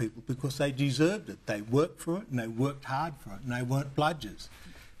those people, because they deserved it. They worked for it, and they worked hard for it, and they weren't bludgers.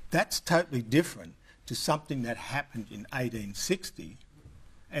 That's totally different to something that happened in 1860,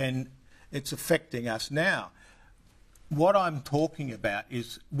 and it's affecting us now. What I'm talking about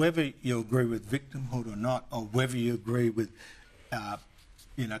is whether you agree with victimhood or not, or whether you agree with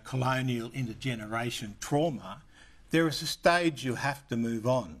colonial intergeneration trauma, there is a stage you have to move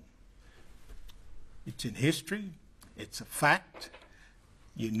on. It's in history, it's a fact,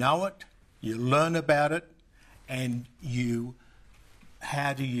 you know it, you learn about it, and you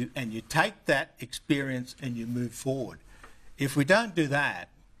take that experience and you move forward. If we don't do that,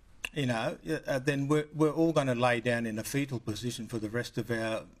 then we're all going to lay down in a fetal position for the rest of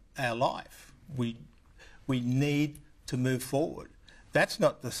our life. We need to move forward. That's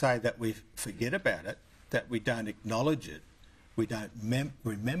not to say that we forget about it, that we don't acknowledge it, we don't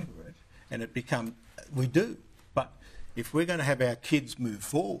remember it, and we do. But if we're going to have our kids move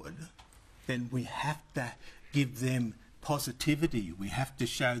forward, then we have to give them positivity. We have to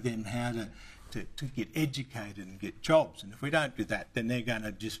show them how to get educated and get jobs. And if we don't do that, then they're going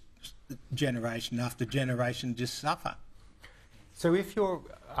to just, generation after generation, just suffer. So if you're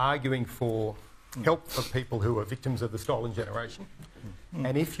arguing for help for people who are victims of the stolen generation,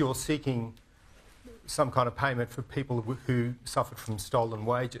 and if you're seeking some kind of payment for people who suffered from stolen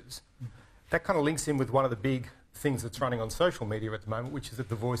wages, that kind of links in with one of the big things that's running on social media at the moment, which is that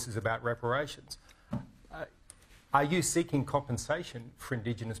the voice is about reparations. Are you seeking compensation for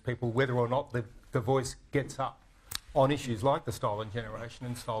Indigenous people, whether or not the voice gets up on issues like the stolen generation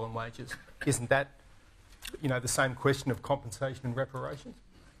and stolen wages? Isn't that, the same question of compensation and reparations?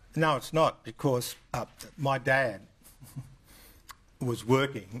 No, it's not, because my dad was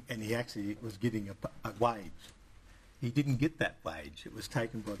working and he actually was getting a wage. He didn't get that wage. It was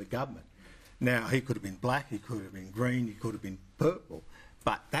taken by the government. Now, he could have been black, he could have been green, he could have been purple,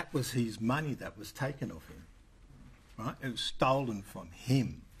 but that was his money that was taken off him, right? It was stolen from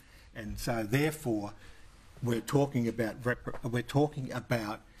him. And so, therefore, we're talking about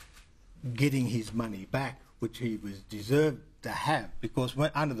getting his money back, which he was deserved to have, because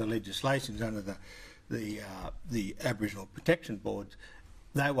under the legislations, under the Aboriginal Protection Boards,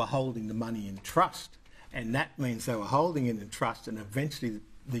 they were holding the money in trust, and that means they were holding it in trust, and eventually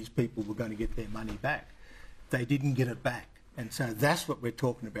these people were going to get their money back. They didn't get it back, and so that's what we're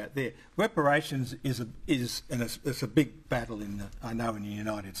talking about there. Reparations is a big battle I know in the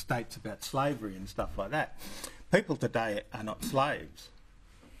United States about slavery and stuff like that. People today are not slaves,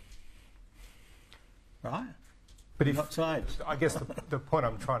 right? But not slaves. I guess the point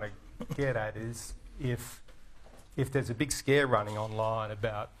I'm trying to get at is if there's a big scare running online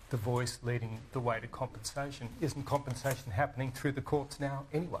about the voice leading the way to compensation, isn't compensation happening through the courts now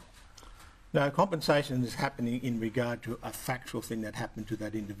anyway? No, compensation is happening in regard to a factual thing that happened to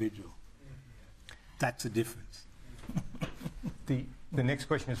that individual. That's the difference. The next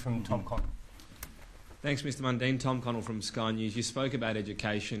question is from Tom Connell. Thanks, Mr. Mundine. Tom Connell from Sky News. You spoke about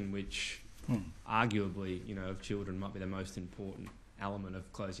education, which arguably, of children might be the most important element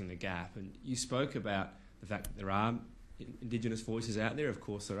of closing the gap. And you spoke about the fact that there are Indigenous voices out there. Of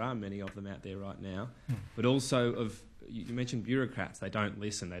course, there are many of them out there right now. But also you mentioned bureaucrats. They don't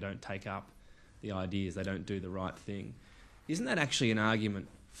listen. They don't take up the ideas. They don't do the right thing. Isn't that actually an argument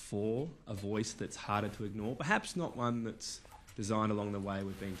for a voice that's harder to ignore? Perhaps not one that's designed along the way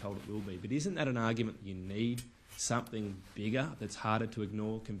we've been told it will be, but isn't that an argument you need something bigger that's harder to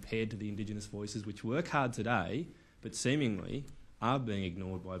ignore compared to the Indigenous voices, which work hard today, but seemingly are being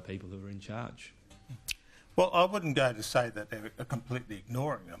ignored by people who are in charge? Well, I wouldn't go to say that they're completely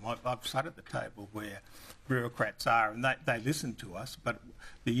ignoring them. I've sat at the table where bureaucrats are and they listen to us, but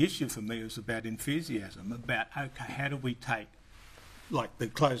the issue for me is about enthusiasm, about, okay, how do we take, like the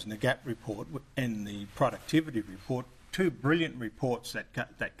Closing the Gap report and the productivity report, two brilliant reports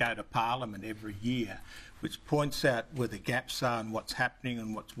that go to Parliament every year, which points out where the gaps are and what's happening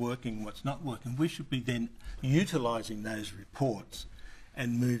and what's working and what's not working. We should be then utilising those reports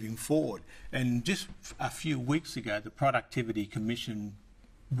and moving forward. And just a few weeks ago, the Productivity Commission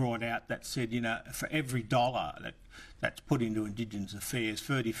brought out that said, you know, for every dollar that's put into Indigenous affairs,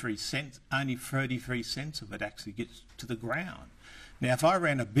 33 cents, only 33 cents of it actually gets to the ground. Now, if I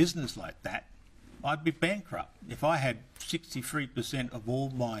ran a business like that, I'd be bankrupt. If I had 63% of all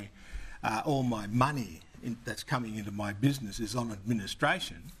my money that's coming into my business is on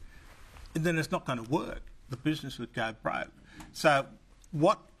administration, then it's not going to work. The business would go broke. So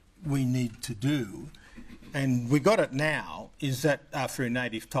what we need to do, and we got it now, is that through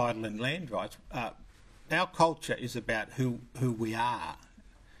native title and land rights, our culture is about who we are.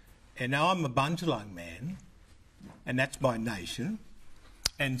 And now I'm a Bundjalung man, and that's my nation.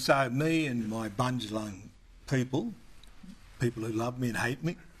 And so me and my Bundjalung people who love me and hate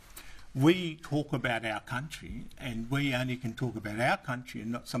me, we talk about our country, and we only can talk about our country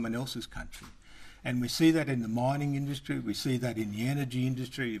and not someone else's country. And we see that in the mining industry, we see that in the energy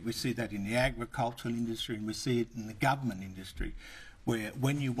industry, we see that in the agricultural industry, and we see it in the government industry, where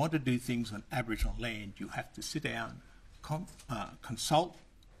when you want to do things on Aboriginal land, you have to sit down, consult,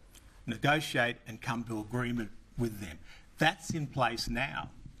 negotiate and come to agreement with them. That's in place now,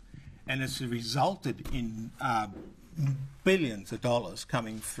 and it's resulted in billions of dollars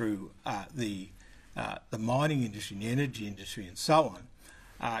coming through the mining industry, the energy industry and so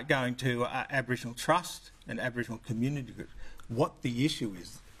on, going to Aboriginal Trust and Aboriginal community groups. What the issue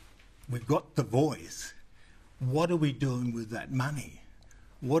is, we've got the voice. What are we doing with that money?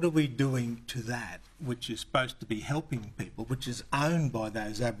 What are we doing to that, which is supposed to be helping people, which is owned by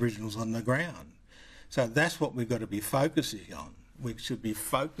those Aboriginals on the ground? So that's what we've got to be focusing on. We should be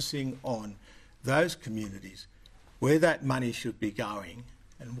focusing on those communities, where that money should be going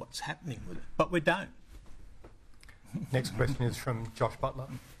and what's happening with it. But we don't. Next question is from Josh Butler.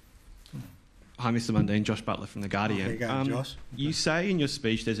 Hi, Mr. Mundine. Josh Butler from The Guardian. There you go, Josh. You say in your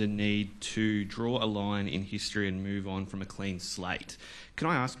speech there's a need to draw a line in history and move on from a clean slate. Can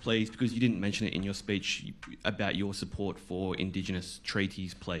I ask, please, because you didn't mention it in your speech, about your support for Indigenous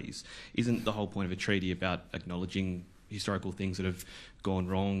treaties, please? Isn't the whole point of a treaty about acknowledging historical things that have gone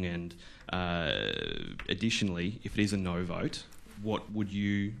wrong? And additionally, if it is a no vote, what would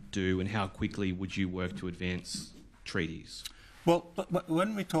you do and how quickly would you work to advance treaties? Well,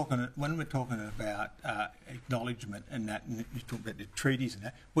 when we're talking about acknowledgement and that, and you talk about the treaties and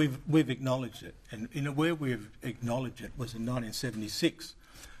that, we've acknowledged it, and where we've acknowledged it was in 1976,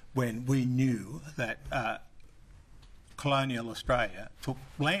 when we knew that colonial Australia took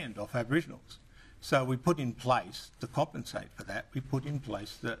land off Aboriginals. So we put in place, to compensate for that, we put in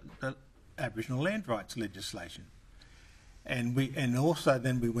place the Aboriginal land rights legislation. And also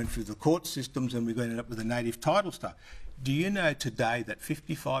then we went through the court systems and we ended up with the native title stuff. Do you know today that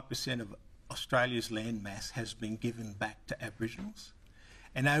 55% of Australia's land mass has been given back to Aboriginals?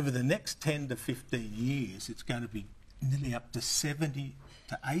 And over the next 10 to 15 years, it's going to be nearly up to 70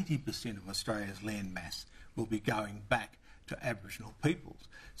 to 80% of Australia's land mass will be going back to Aboriginal peoples.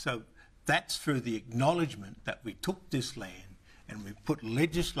 So that's through the acknowledgement that we took this land and we put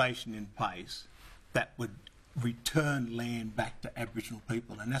legislation in place that would return land back to Aboriginal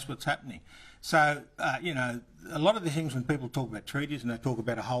people, and that's what's happening. So, you know, a lot of the things when people talk about treaties and they talk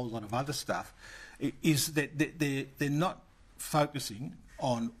about a whole lot of other stuff, is that they're not focusing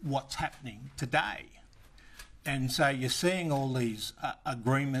on what's happening today. And so you're seeing all these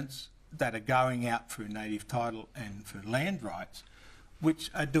agreements that are going out through native title and for land rights,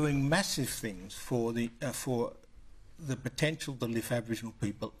 which are doing massive things for the potential to lift Aboriginal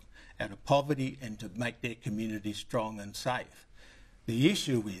people out of poverty and to make their community strong and safe. The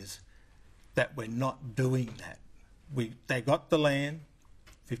issue is that we're not doing that. They got the land,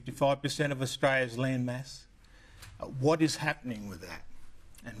 55% of Australia's land mass. What is happening with that?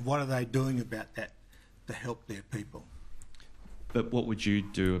 And what are they doing about that to help their people? But what would you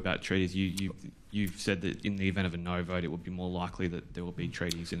do about treaties? You've said that in the event of a no vote, it would be more likely that there will be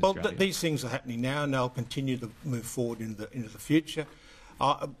treaties in Australia. Well, these things are happening now, and they'll continue to move forward into the future.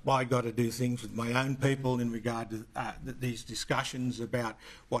 I got to do things with my own people in regard to these discussions about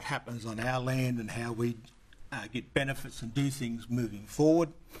what happens on our land and how we get benefits and do things moving forward,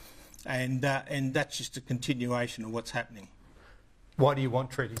 and that's just a continuation of what's happening. Why do you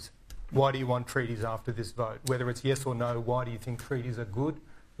want treaties? Why do you want treaties after this vote? Whether it's yes or no, why do you think treaties are good?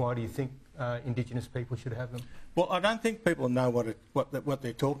 Why do you think Indigenous people should have them? Well, I don't think people know what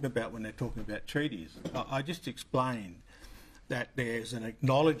they're talking about when they're talking about treaties. I just explained that there's an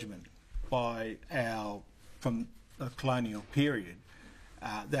acknowledgement by from colonial period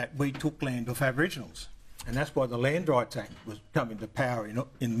that we took land off Aboriginals. And that's why the Land Rights Act was come into power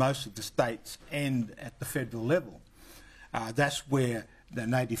in most of the states and at the federal level. That's where the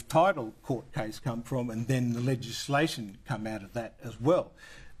native title court case come from, and then the legislation come out of that as well.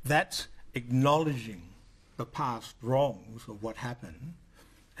 That's acknowledging the past wrongs of what happened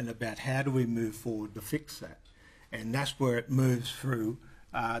and about how do we move forward to fix that. And that's where it moves through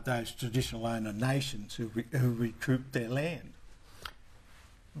those traditional owner nations who recoup their land.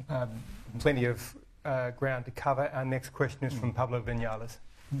 Plenty of ground to cover. Our next question is from Pablo Vinales.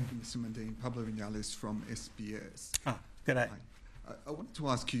 Thank you, Mr. Mundine. Pablo Vinales from SBS. G'day. I wanted to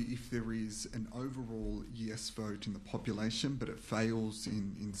ask you if there is an overall yes vote in the population, but it fails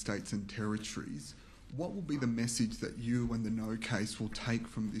in states and territories. What will be the message that you and the no case will take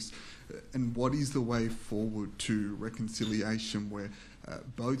from this, and what is the way forward to reconciliation where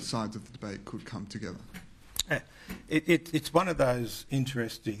both sides of the debate could come together? It's one of those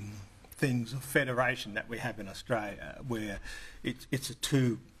interesting things of federation that we have in Australia, where it's a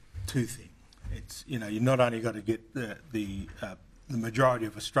two thing. It's, you know, you not only got to get the majority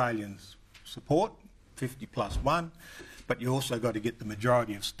of Australians support, 50+1, but you also got to get the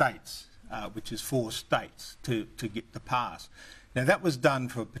majority of states, which is 4 states, to get the pass. Now that was done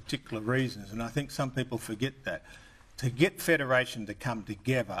for particular reasons, and I think some people forget that. To get federation to come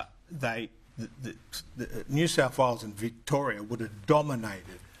together, the New South Wales and Victoria would have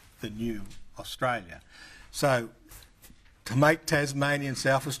dominated the new Australia. So to make Tasmania and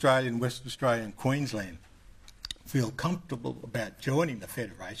South Australia and Western Australia and Queensland feel comfortable about joining the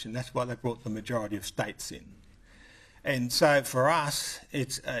federation, that's why they brought the majority of states in. And so for us,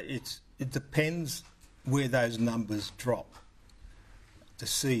 it depends where those numbers drop to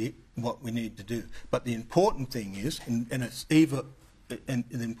see what we need to do. But the important thing is, and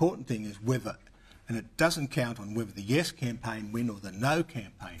the important thing is whether, and it doesn't count on whether the yes campaign win or the no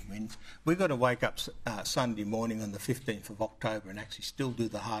campaign wins. We've got to wake up Sunday morning on the 15th of October and actually still do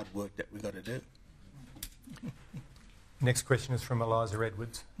the hard work that we've got to do. Next question is from Eliza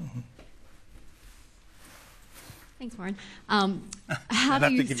Edwards. Thanks, Warren. How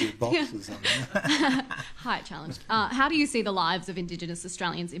do you give you boxes on them. Height challenge. How do you see the lives of Indigenous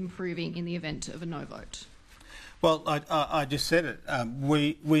Australians improving in the event of a no vote? Well, I just said it.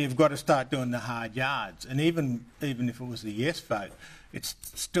 We've got to start doing the hard yards, and even if it was a yes vote, it's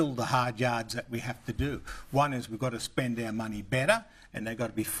still the hard yards that we have to do. One is we've got to spend our money better, and they've got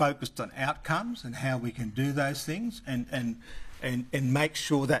to be focused on outcomes and how we can do those things, and make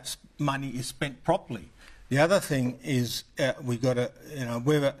sure that money is spent properly. The other thing is we've got to, you know,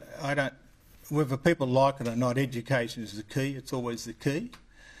 whether people like it or not, education is the key. It's always the key.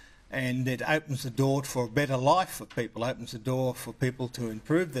 And it opens the door for a better life for people, opens the door for people to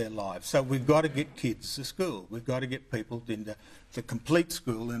improve their lives. So we've got to get kids to school. We've got to get people into the complete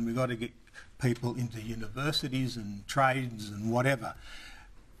school, and we've got to get people into universities and trades and whatever.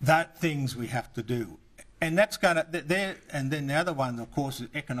 That things we have to do. And that's going to, and then the other one, of course, is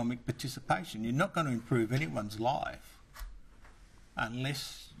economic participation. You're not going to improve anyone's life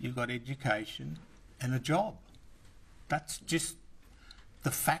unless you've got education and a job. That's just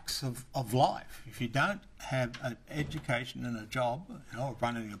the facts of life. If you don't have an education and a job, you know, or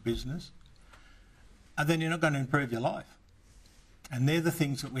running a business, then you're not going to improve your life. And they're the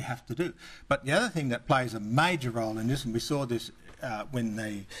things that we have to do. But the other thing that plays a major role in this, and we saw this when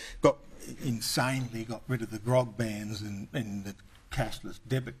they insanely got rid of the grog bans and the cashless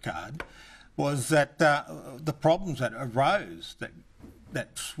debit card, was that the problems that arose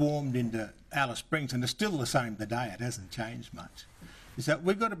that swarmed into Alice Springs, and are still the same today, it hasn't changed much, is that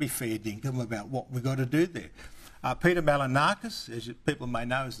we've got to be fair dinkum about what we've got to do there. Peter Malinakis, as people may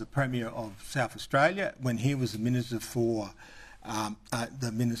know, is the Premier of South Australia. When he was the Minister for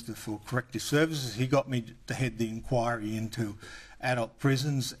Corrective Services, he got me to head the inquiry into adult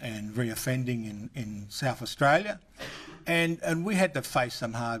prisons and reoffending in South Australia. And we had to face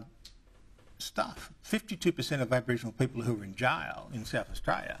some hard stuff. 52% of Aboriginal people who were in jail in South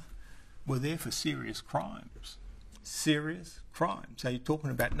Australia were there for serious crimes. Serious crime. So you're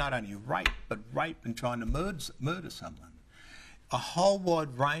talking about not only rape, but rape and trying to murder someone. A whole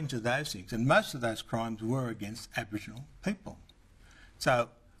wide range of those things, and most of those crimes were against Aboriginal people. So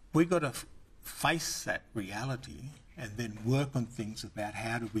we've got to face that reality and then work on things about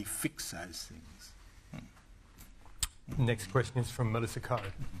how do we fix those things. Next question is from Melissa Code.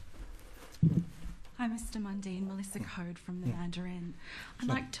 Hi, Mr. Mundine. Melissa Code from the Mandarin. I'd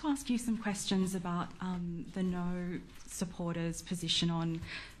like to ask you some questions about the no supporters' position on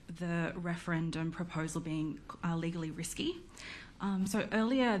the referendum proposal being legally risky. So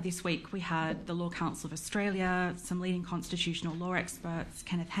earlier this week we had the Law Council of Australia, some leading constitutional law experts,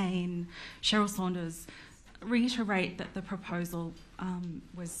 Kenneth Hayne, Cheryl Saunders, reiterate that the proposal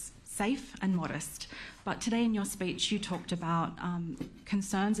was safe and modest. But today in your speech you talked about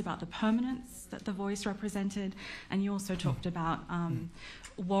concerns about the permanence that the voice represented, and you also talked about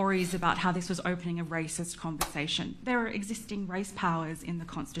worries about how this was opening a racist conversation. There are existing race powers in the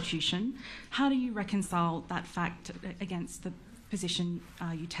Constitution. How do you reconcile that fact against the position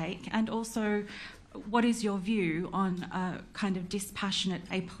you take? And also, what is your view on a kind of dispassionate,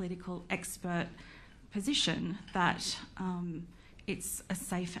 apolitical expert position that it's a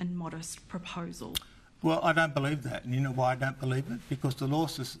safe and modest proposal? Well, I don't believe that. And you know why I don't believe it? Because the Law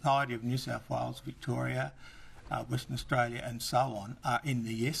Society of New South Wales, Victoria, Western Australia and so on are in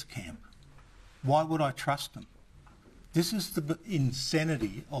the yes camp. Why would I trust them? This is the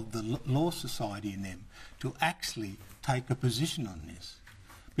insanity of the Law Society in them to actually take a position on this.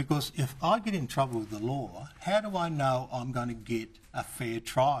 Because if I get in trouble with the law, how do I know I'm going to get a fair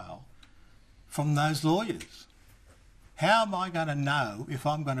trial from those lawyers? How am I going to know if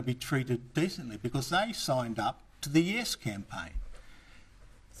I'm going to be treated decently? Because they signed up to the Yes campaign.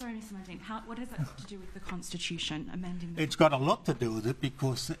 Sorry, Mr. Mundine, what has that to do with the Constitution, amending the... It's got a lot to do with it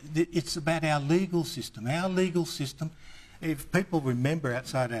because it's about our legal system. Our legal system, if people remember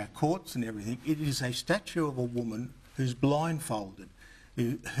outside our courts and everything, it is a statue of a woman who's blindfolded,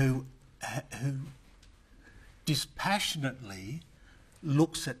 who dispassionately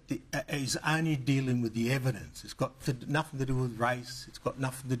looks at is only dealing with the evidence. It's got nothing to do with race. It's got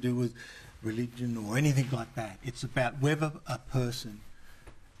nothing to do with religion or anything like that. It's about whether a person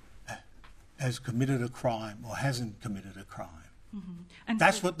has committed a crime or hasn't committed a crime. Mm-hmm. And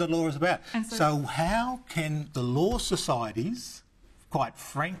that's what the law is about. And so how can the law societies, quite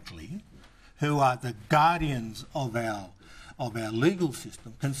frankly, who are the guardians of our legal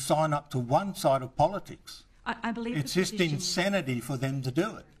system, can sign up to one side of politics? I believe it's just insanity for them to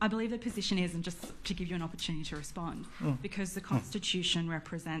do it. I believe the position is, and just to give you an opportunity to respond, because the Constitution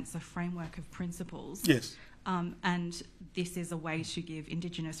represents a framework of principles. Yes. And this is a way to give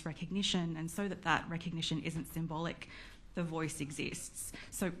Indigenous recognition, and so that recognition isn't symbolic, the voice exists.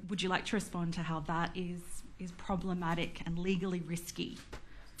 So would you like to respond to how that is problematic and legally risky?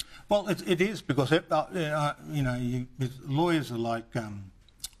 Well, it is, because lawyers are like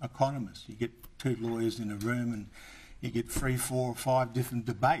economists. You get two lawyers in a room and you get 3, 4 or 5 different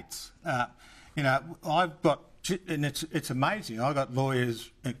debates. I've got, and it's amazing, I've got lawyers,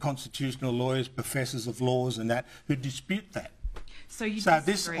 constitutional lawyers, professors of laws and that, who dispute that. So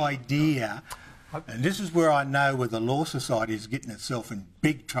this idea, and this is where I know where the Law Society is getting itself in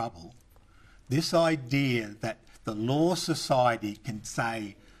big trouble, this idea that the Law Society can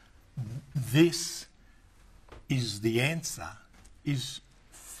say this is the answer is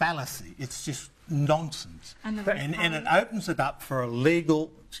fallacy. It's just nonsense. And it opens it up for a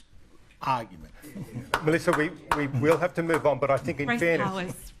legal argument. Melissa, we will have to move on, but I think in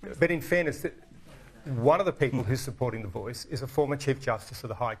fairness, one of the people who's supporting the voice is a former Chief Justice of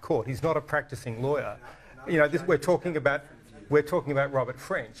the High Court. He's not a practising lawyer. We're talking about Robert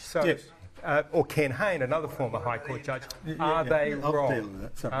French. So, yes. Or Ken Hayne, another former High Court judge. Are they wrong?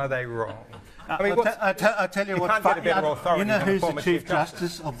 Are they wrong? I mean, I'll tell you what's funny. You know who's the Chief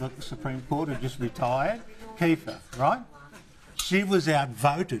Justice of the Supreme Court who just retired? Kiefer, right? She was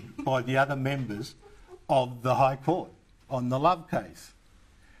outvoted by the other members of the High Court on the Love case.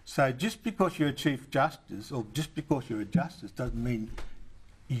 So just because you're a Chief Justice or just because you're a Justice doesn't mean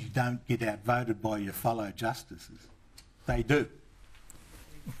you don't get outvoted by your fellow Justices. They do.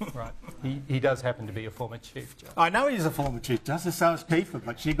 Right. He does happen to be a former Chief Justice. I know he's a former Chief Justice, so is Kiefer,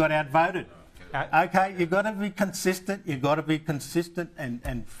 but she got outvoted. Okay, you've got to be consistent. You've got to be consistent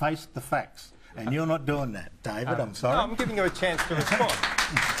and face the facts. And you're not doing that, David. I'm sorry. No, I'm giving you a chance to respond.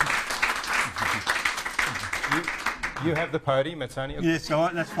 You have the podium. It's only... Yes, all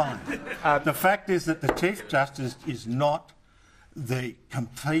right, that's fine. The fact is that the Chief Justice is not the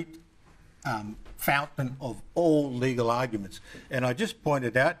complete fountain of all legal arguments. And I just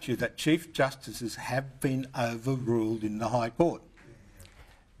pointed out to you that Chief Justices have been overruled in the High Court.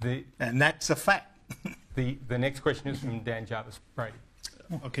 And that's a fact. The next question is from Dan Jarvis-Brady.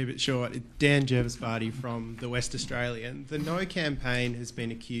 I'll keep it short. Dan Jarvis-Brady from the West Australian. The No campaign has been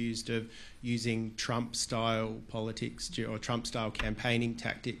accused of using Trump-style politics or Trump-style campaigning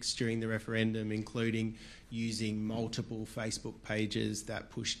tactics during the referendum, including using multiple Facebook pages that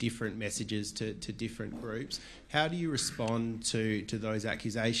push different messages to different groups. How do you respond to those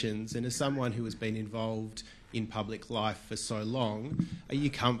accusations? And as someone who has been involved in public life for so long, are you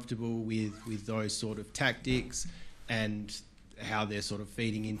comfortable with those sort of tactics? And how they're sort of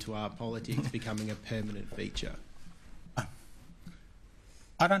feeding into our politics, becoming a permanent feature?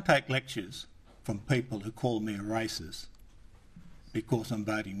 I don't take lectures from people who call me a racist because I'm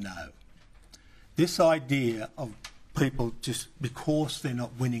voting no. This idea of people just because they're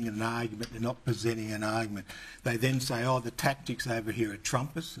not winning an argument, they're not presenting an argument, they then say, oh, the tactics over here are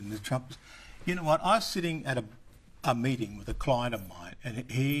Trumpers and the Trumpers. You know what? I was sitting at a meeting with a client of mine and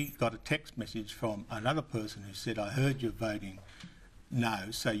he got a text message from another person who said, I heard you're voting no,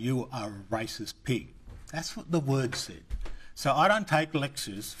 so you are a racist pig. That's what the word said. So I don't take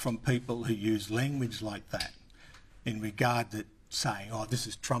lectures from people who use language like that in regard to saying, oh, this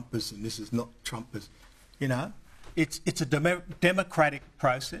is Trumpers and this is not Trumpers. You know, it's a democratic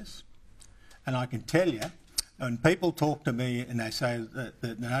process. And I can tell you, when people talk to me and they say that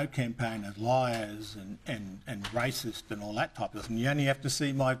the No campaign is liars and racist and all that type of thing, you only have to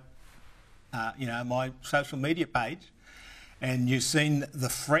see my, my social media page, and you've seen the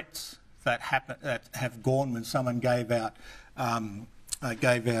threats that have gone when someone gave out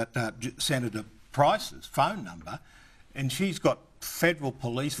Senator Price's phone number, and she's got federal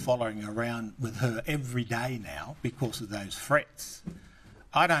police following around with her every day now because of those threats.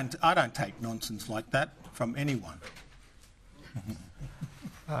 I don't take nonsense like that from anyone.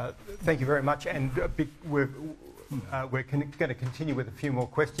 Thank you very much. And we're going to continue with a few more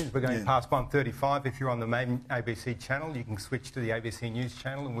questions. We're going past 1:35. If you're on the main ABC channel, you can switch to the ABC News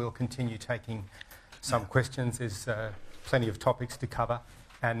channel, and we'll continue taking some questions. There's plenty of topics to cover.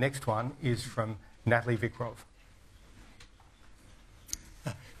 Our next one is from Natalie Vikrov.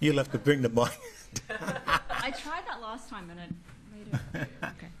 You'll have to bring the mic. I tried that last time and it made it...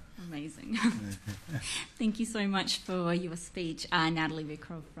 Okay, amazing. Thank you so much for your speech, Natalie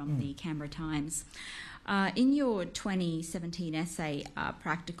Vikrov from the Canberra Times. In your 2017 essay,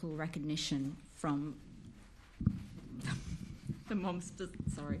 Practical Recognition from the mom's...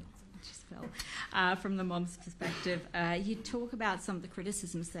 Sorry. From the mom's perspective, you talk about some of the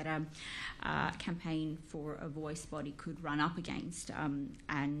criticisms that a campaign for a voice body could run up against,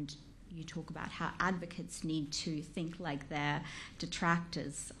 and you talk about how advocates need to think like their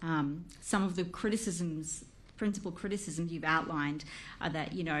detractors. Some of the principal criticisms you've outlined are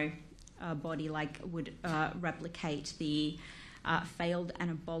that, a body would replicate the failed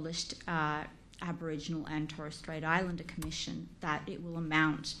and abolished Aboriginal and Torres Strait Islander Commission, that it will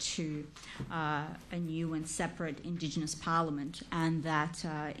amount to a new and separate Indigenous Parliament, and that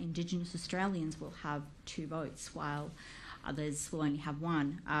Indigenous Australians will have 2 votes while others will only have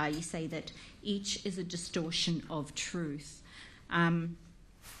 1. You say that each is a distortion of truth.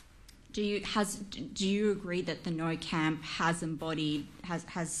 Do you agree that the No camp has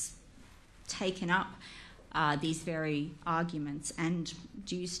taken up these very arguments, and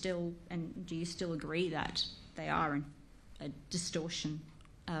do you still agree that they are a distortion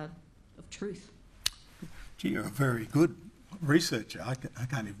of truth? Gee, you're a very good researcher. I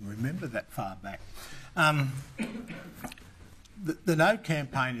can't even remember that far back. The No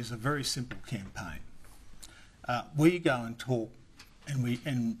campaign is a very simple campaign. We go and talk,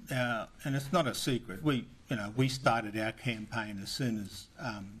 and it's not a secret. We started our campaign as soon as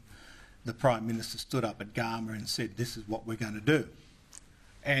the Prime Minister stood up at Garma and said, this is what we're going to do.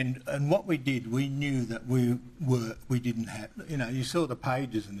 And what we did, we knew that we didn't have, you saw the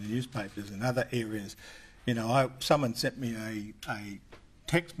pages in the newspapers and other areas. Someone sent me a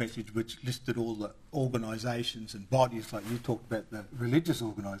text message which listed all the organisations and bodies, like you talked about the religious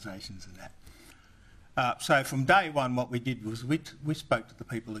organisations and that. So from day one, what we did was we spoke to the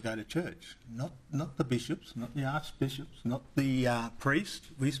people who go to church, not the bishops, not the archbishops, not the priests.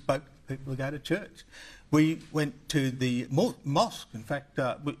 We spoke to the people who go to church. We went to the mosque. In fact,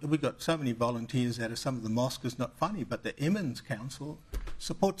 we got so many volunteers out of some of the mosques, it's not funny, but the Imams Council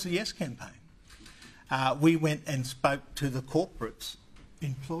supports the Yes campaign. We went and spoke to the corporates'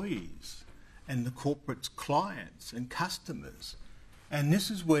 employees and the corporates' clients and customers. And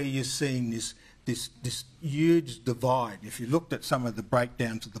this is where you're seeing this huge divide. If you looked at some of the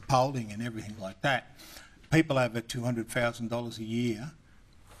breakdowns of the polling and everything like that, people over $200,000 a year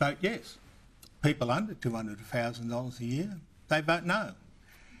vote yes. People under $200,000 a year, they vote no.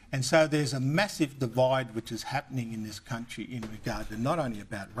 And so there's a massive divide which is happening in this country in regard to not only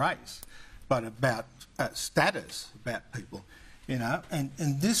about race, but about status, about people, And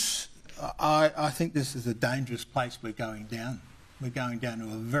this, I think this is a dangerous place we're going down. We're going down to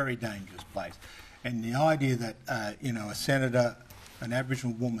a very dangerous place. And the idea that, a senator, an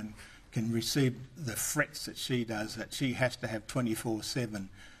Aboriginal woman, can receive the threats that she does, that she has to have 24/7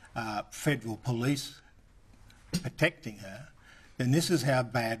 federal police protecting her, then this is how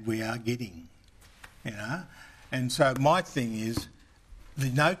bad we are getting, And so my thing is, the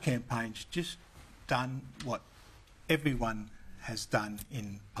No campaign's just done what everyone has done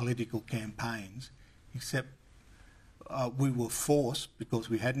in political campaigns, except we were forced, because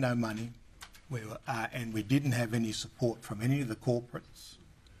we had no money, and we didn't have any support from any of the corporates.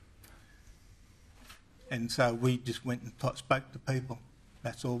 And so we just went and spoke to people.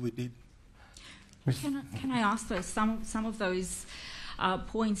 That's all we did. Can I ask though, some of those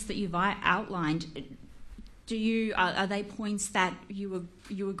points that you've outlined, are they points that you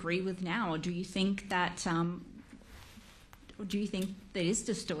agree with now, or do you think that is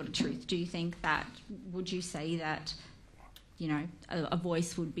distorted truth? Do you think that, would you say that, you know, a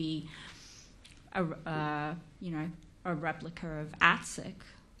voice would be a replica of ATSEC?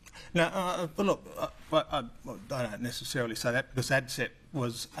 No, but look, I don't necessarily say that, because ATSEC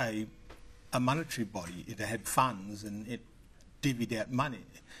was a monetary body. It had funds and it divvied out money.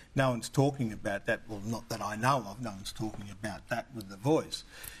 No one's talking about that. Well, not that I know of. No one's talking about that with the voice.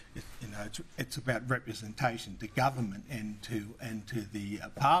 It's about representation to government and to the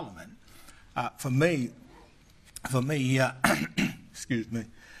Parliament. For me, excuse me,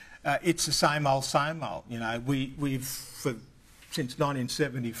 it's the same old, same old. You know, we've since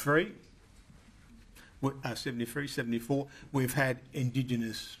 1973, 74, we've had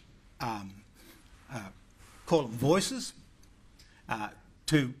Indigenous, call them voices,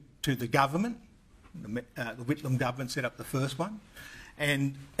 to the government. The Whitlam government set up the first one,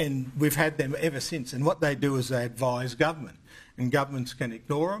 and we've had them ever since. And what they do is they advise government, and governments can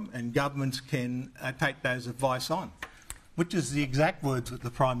ignore them, and governments can take those advice on, which is the exact words that the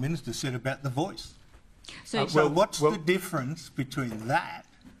Prime Minister said about the voice. So what's the difference between that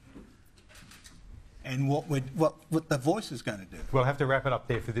and what the voice is going to do? We'll have to wrap it up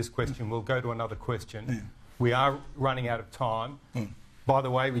there for this question. We'll go to another question. Yeah. We are running out of time. By the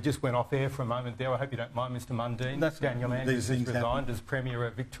way, we just went off air for a moment there. I hope you don't mind, Mr Mundine. Daniel Andrews has resigned as Premier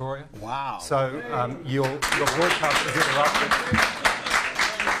of Victoria. Wow. So your broadcast is interrupted.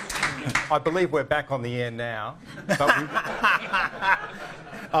 I believe we're back on the air now.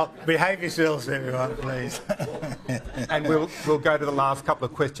 But behave yourselves, everyone, please. And we'll go to the last couple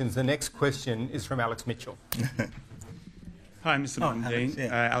of questions. The next question is from Alex Mitchell. Hi, Mr Mundine.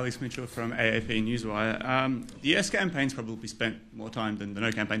 Alex Mitchell from AAP Newswire. The Yes campaign's probably spent more time than the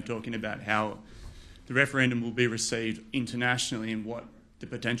No campaign talking about how the referendum will be received internationally and what the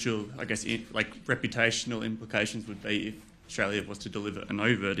potential, I guess, reputational implications would be if Australia was to deliver a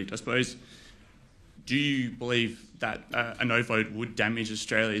no verdict. I suppose, do you believe that a no vote would damage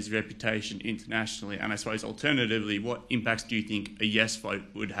Australia's reputation internationally? And I suppose, alternatively, what impacts do you think a yes vote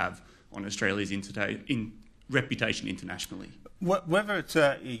would have on Australia's reputation internationally? Whether it's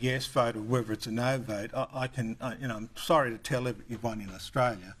a yes vote or whether it's a no vote, I'm sorry to tell everyone in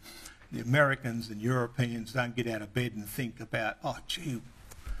Australia, the Americans and Europeans don't get out of bed and think about, oh, gee,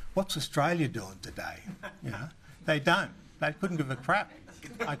 what's Australia doing today? You know, they don't. They couldn't give a crap.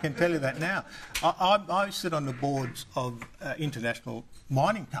 I can tell you that now. I sit on the boards of international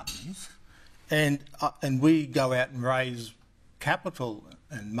mining companies, and we go out and raise capital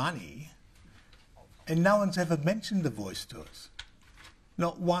and money, and no one's ever mentioned the voice to us.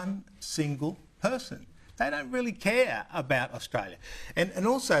 Not one single person. They don't really care about Australia. And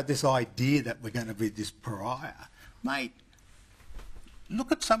also this idea that we're going to be this pariah. Mate,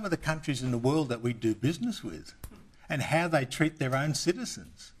 look at some of the countries in the world that we do business with and how they treat their own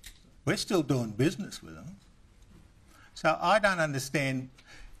citizens. We're still doing business with them. So I don't understand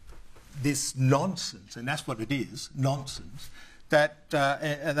this nonsense, and that's what it is, nonsense, that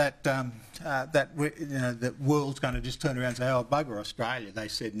the world's going to just turn around and say, oh, bugger Australia, they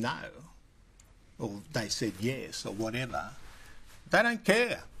said no, or they said yes, or whatever. They don't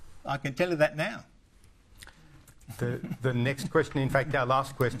care. I can tell you that now. The next question, in fact, our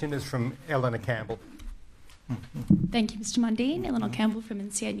last question, is from Eleanor Campbell. Thank you, Mr Mundine. Eleanor Campbell from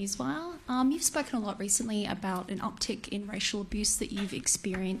NCA Newswire. You've spoken a lot recently about an uptick in racial abuse that you've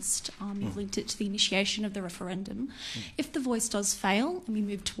experienced. You've linked it to the initiation of the referendum. If the voice does fail and we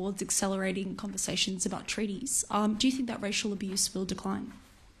move towards accelerating conversations about treaties, do you think that racial abuse will decline?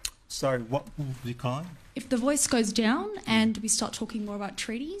 Sorry, what will decline? If the voice goes down and we start talking more about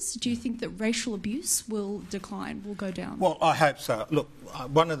treaties, do you think that racial abuse will decline, will go down? Well, I hope so. Look,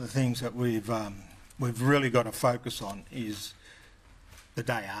 one of the things that we've really got to focus on is the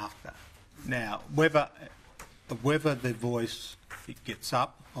day after. Now, whether the voice gets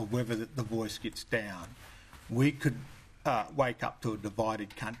up or whether the voice gets down, we could wake up to a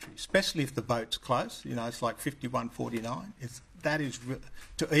divided country, especially if the vote's close. You know, it's like 51-49. That is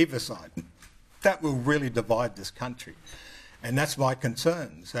to either side. That will really divide this country. And that's my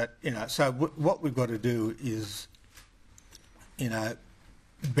concerns. That so what we've got to do is,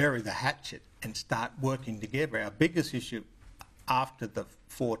 bury the hatchet and start working together. Our biggest issue after the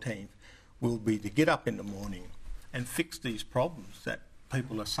 14th will be to get up in the morning and fix these problems that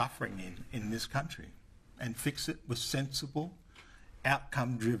people are suffering in this country, and fix it with sensible,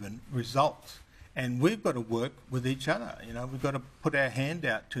 outcome-driven results. And we've got to work with each other. We've got to put our hand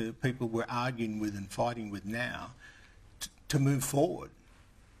out to people we're arguing with and fighting with now to move forward.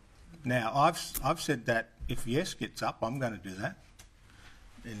 Now, I've said that if yes gets up, I'm going to do that.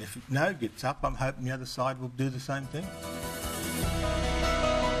 And if no gets up, I'm hoping the other side will do the same thing.